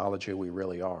 We acknowledge who we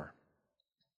really are.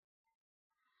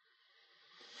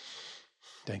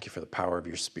 Thank you for the power of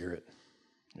your Spirit.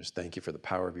 Just thank you for the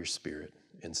power of your Spirit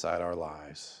inside our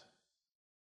lives.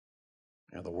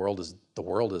 You know, the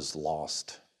world is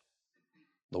lost.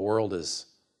 The world is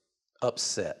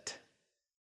upset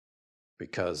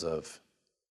because of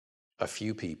a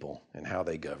few people and how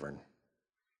they govern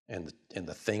and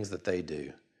the things that they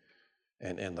do.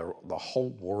 And the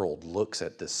whole world looks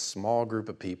at this small group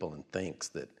of people and thinks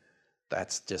that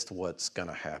that's just what's going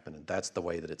to happen and that's the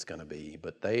way that it's going to be.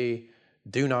 But they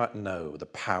do not know the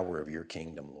power of your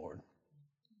kingdom, Lord.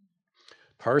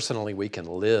 Personally, we can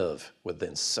live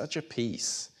within such a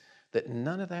peace that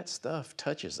none of that stuff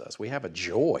touches us. We have a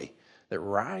joy that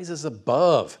rises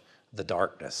above the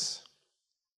darkness.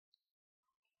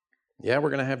 Yeah, we're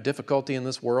going to have difficulty in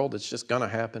this world. It's just going to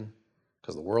happen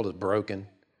because the world is broken.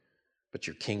 But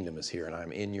your kingdom is here, and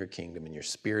I'm in your kingdom, and your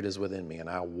Spirit is within me, and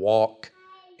I walk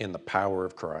in the power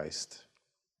of Christ.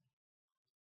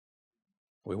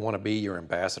 We want to be your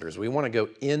ambassadors. We want to go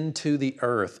into the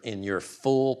earth in your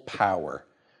full power,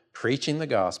 preaching the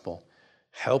gospel,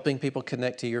 helping people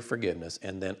connect to your forgiveness,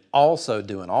 and then also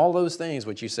doing all those things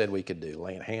which you said we could do,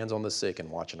 laying hands on the sick and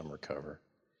watching them recover,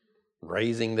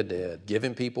 raising the dead,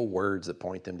 giving people words that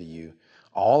point them to you.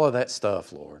 All of that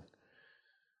stuff, Lord,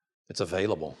 it's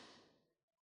available.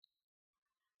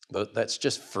 But that's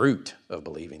just fruit of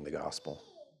believing the gospel.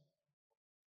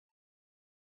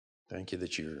 Thank you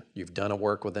that you've done a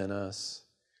work within us,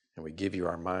 and we give you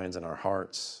our minds and our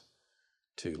hearts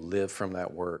to live from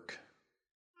that work.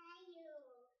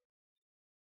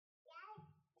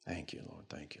 Thank you, Lord.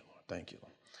 Thank you, Lord. Thank you,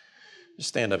 Lord. Just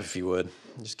stand up if you would.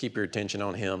 Just keep your attention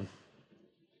on Him.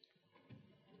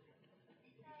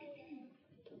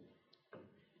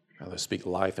 Father, speak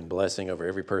life and blessing over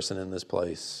every person in this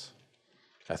place.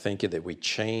 I thank you that we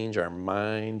change our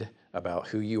mind about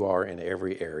who you are in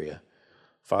every area.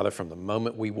 Father, from the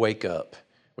moment we wake up,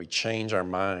 we change our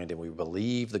mind and we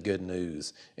believe the good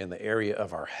news in the area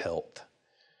of our health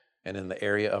and in the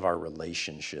area of our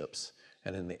relationships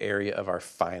and in the area of our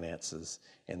finances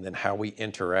and then how we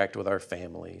interact with our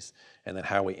families and then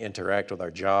how we interact with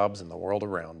our jobs and the world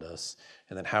around us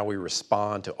and then how we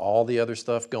respond to all the other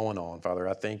stuff going on. Father,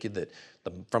 I thank you that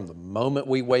from the moment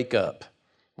we wake up,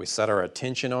 we set our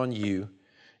attention on you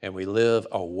and we live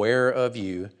aware of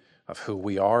you, of who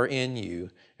we are in you,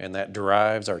 and that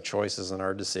drives our choices and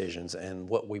our decisions and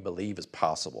what we believe is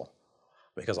possible.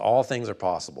 Because all things are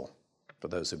possible for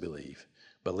those who believe.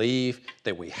 Believe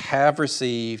that we have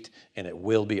received and it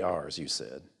will be ours, you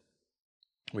said.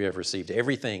 We have received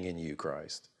everything in you,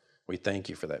 Christ. We thank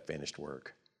you for that finished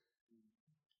work.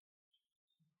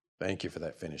 Thank you for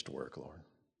that finished work, Lord.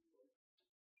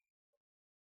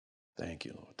 Thank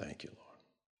you, Lord. Thank you, Lord.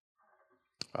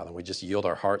 Father, we just yield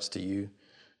our hearts to you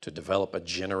to develop a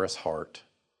generous heart.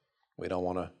 We don't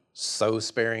want to sow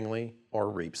sparingly or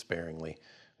reap sparingly.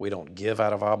 We don't give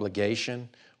out of obligation.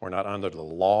 We're not under the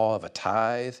law of a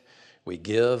tithe. We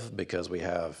give because we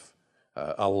have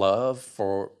a love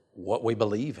for what we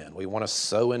believe in. We want to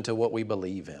sow into what we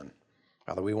believe in.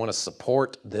 Father, we want to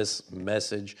support this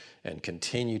message and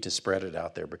continue to spread it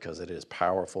out there because it is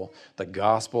powerful. The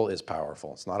gospel is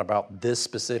powerful. It's not about this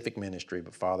specific ministry,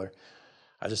 but Father,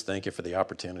 I just thank you for the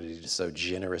opportunity to sow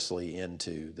generously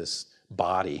into this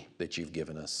body that you've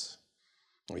given us.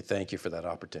 We thank you for that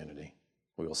opportunity.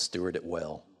 We will steward it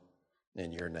well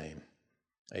in your name.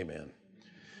 Amen.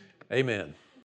 Amen.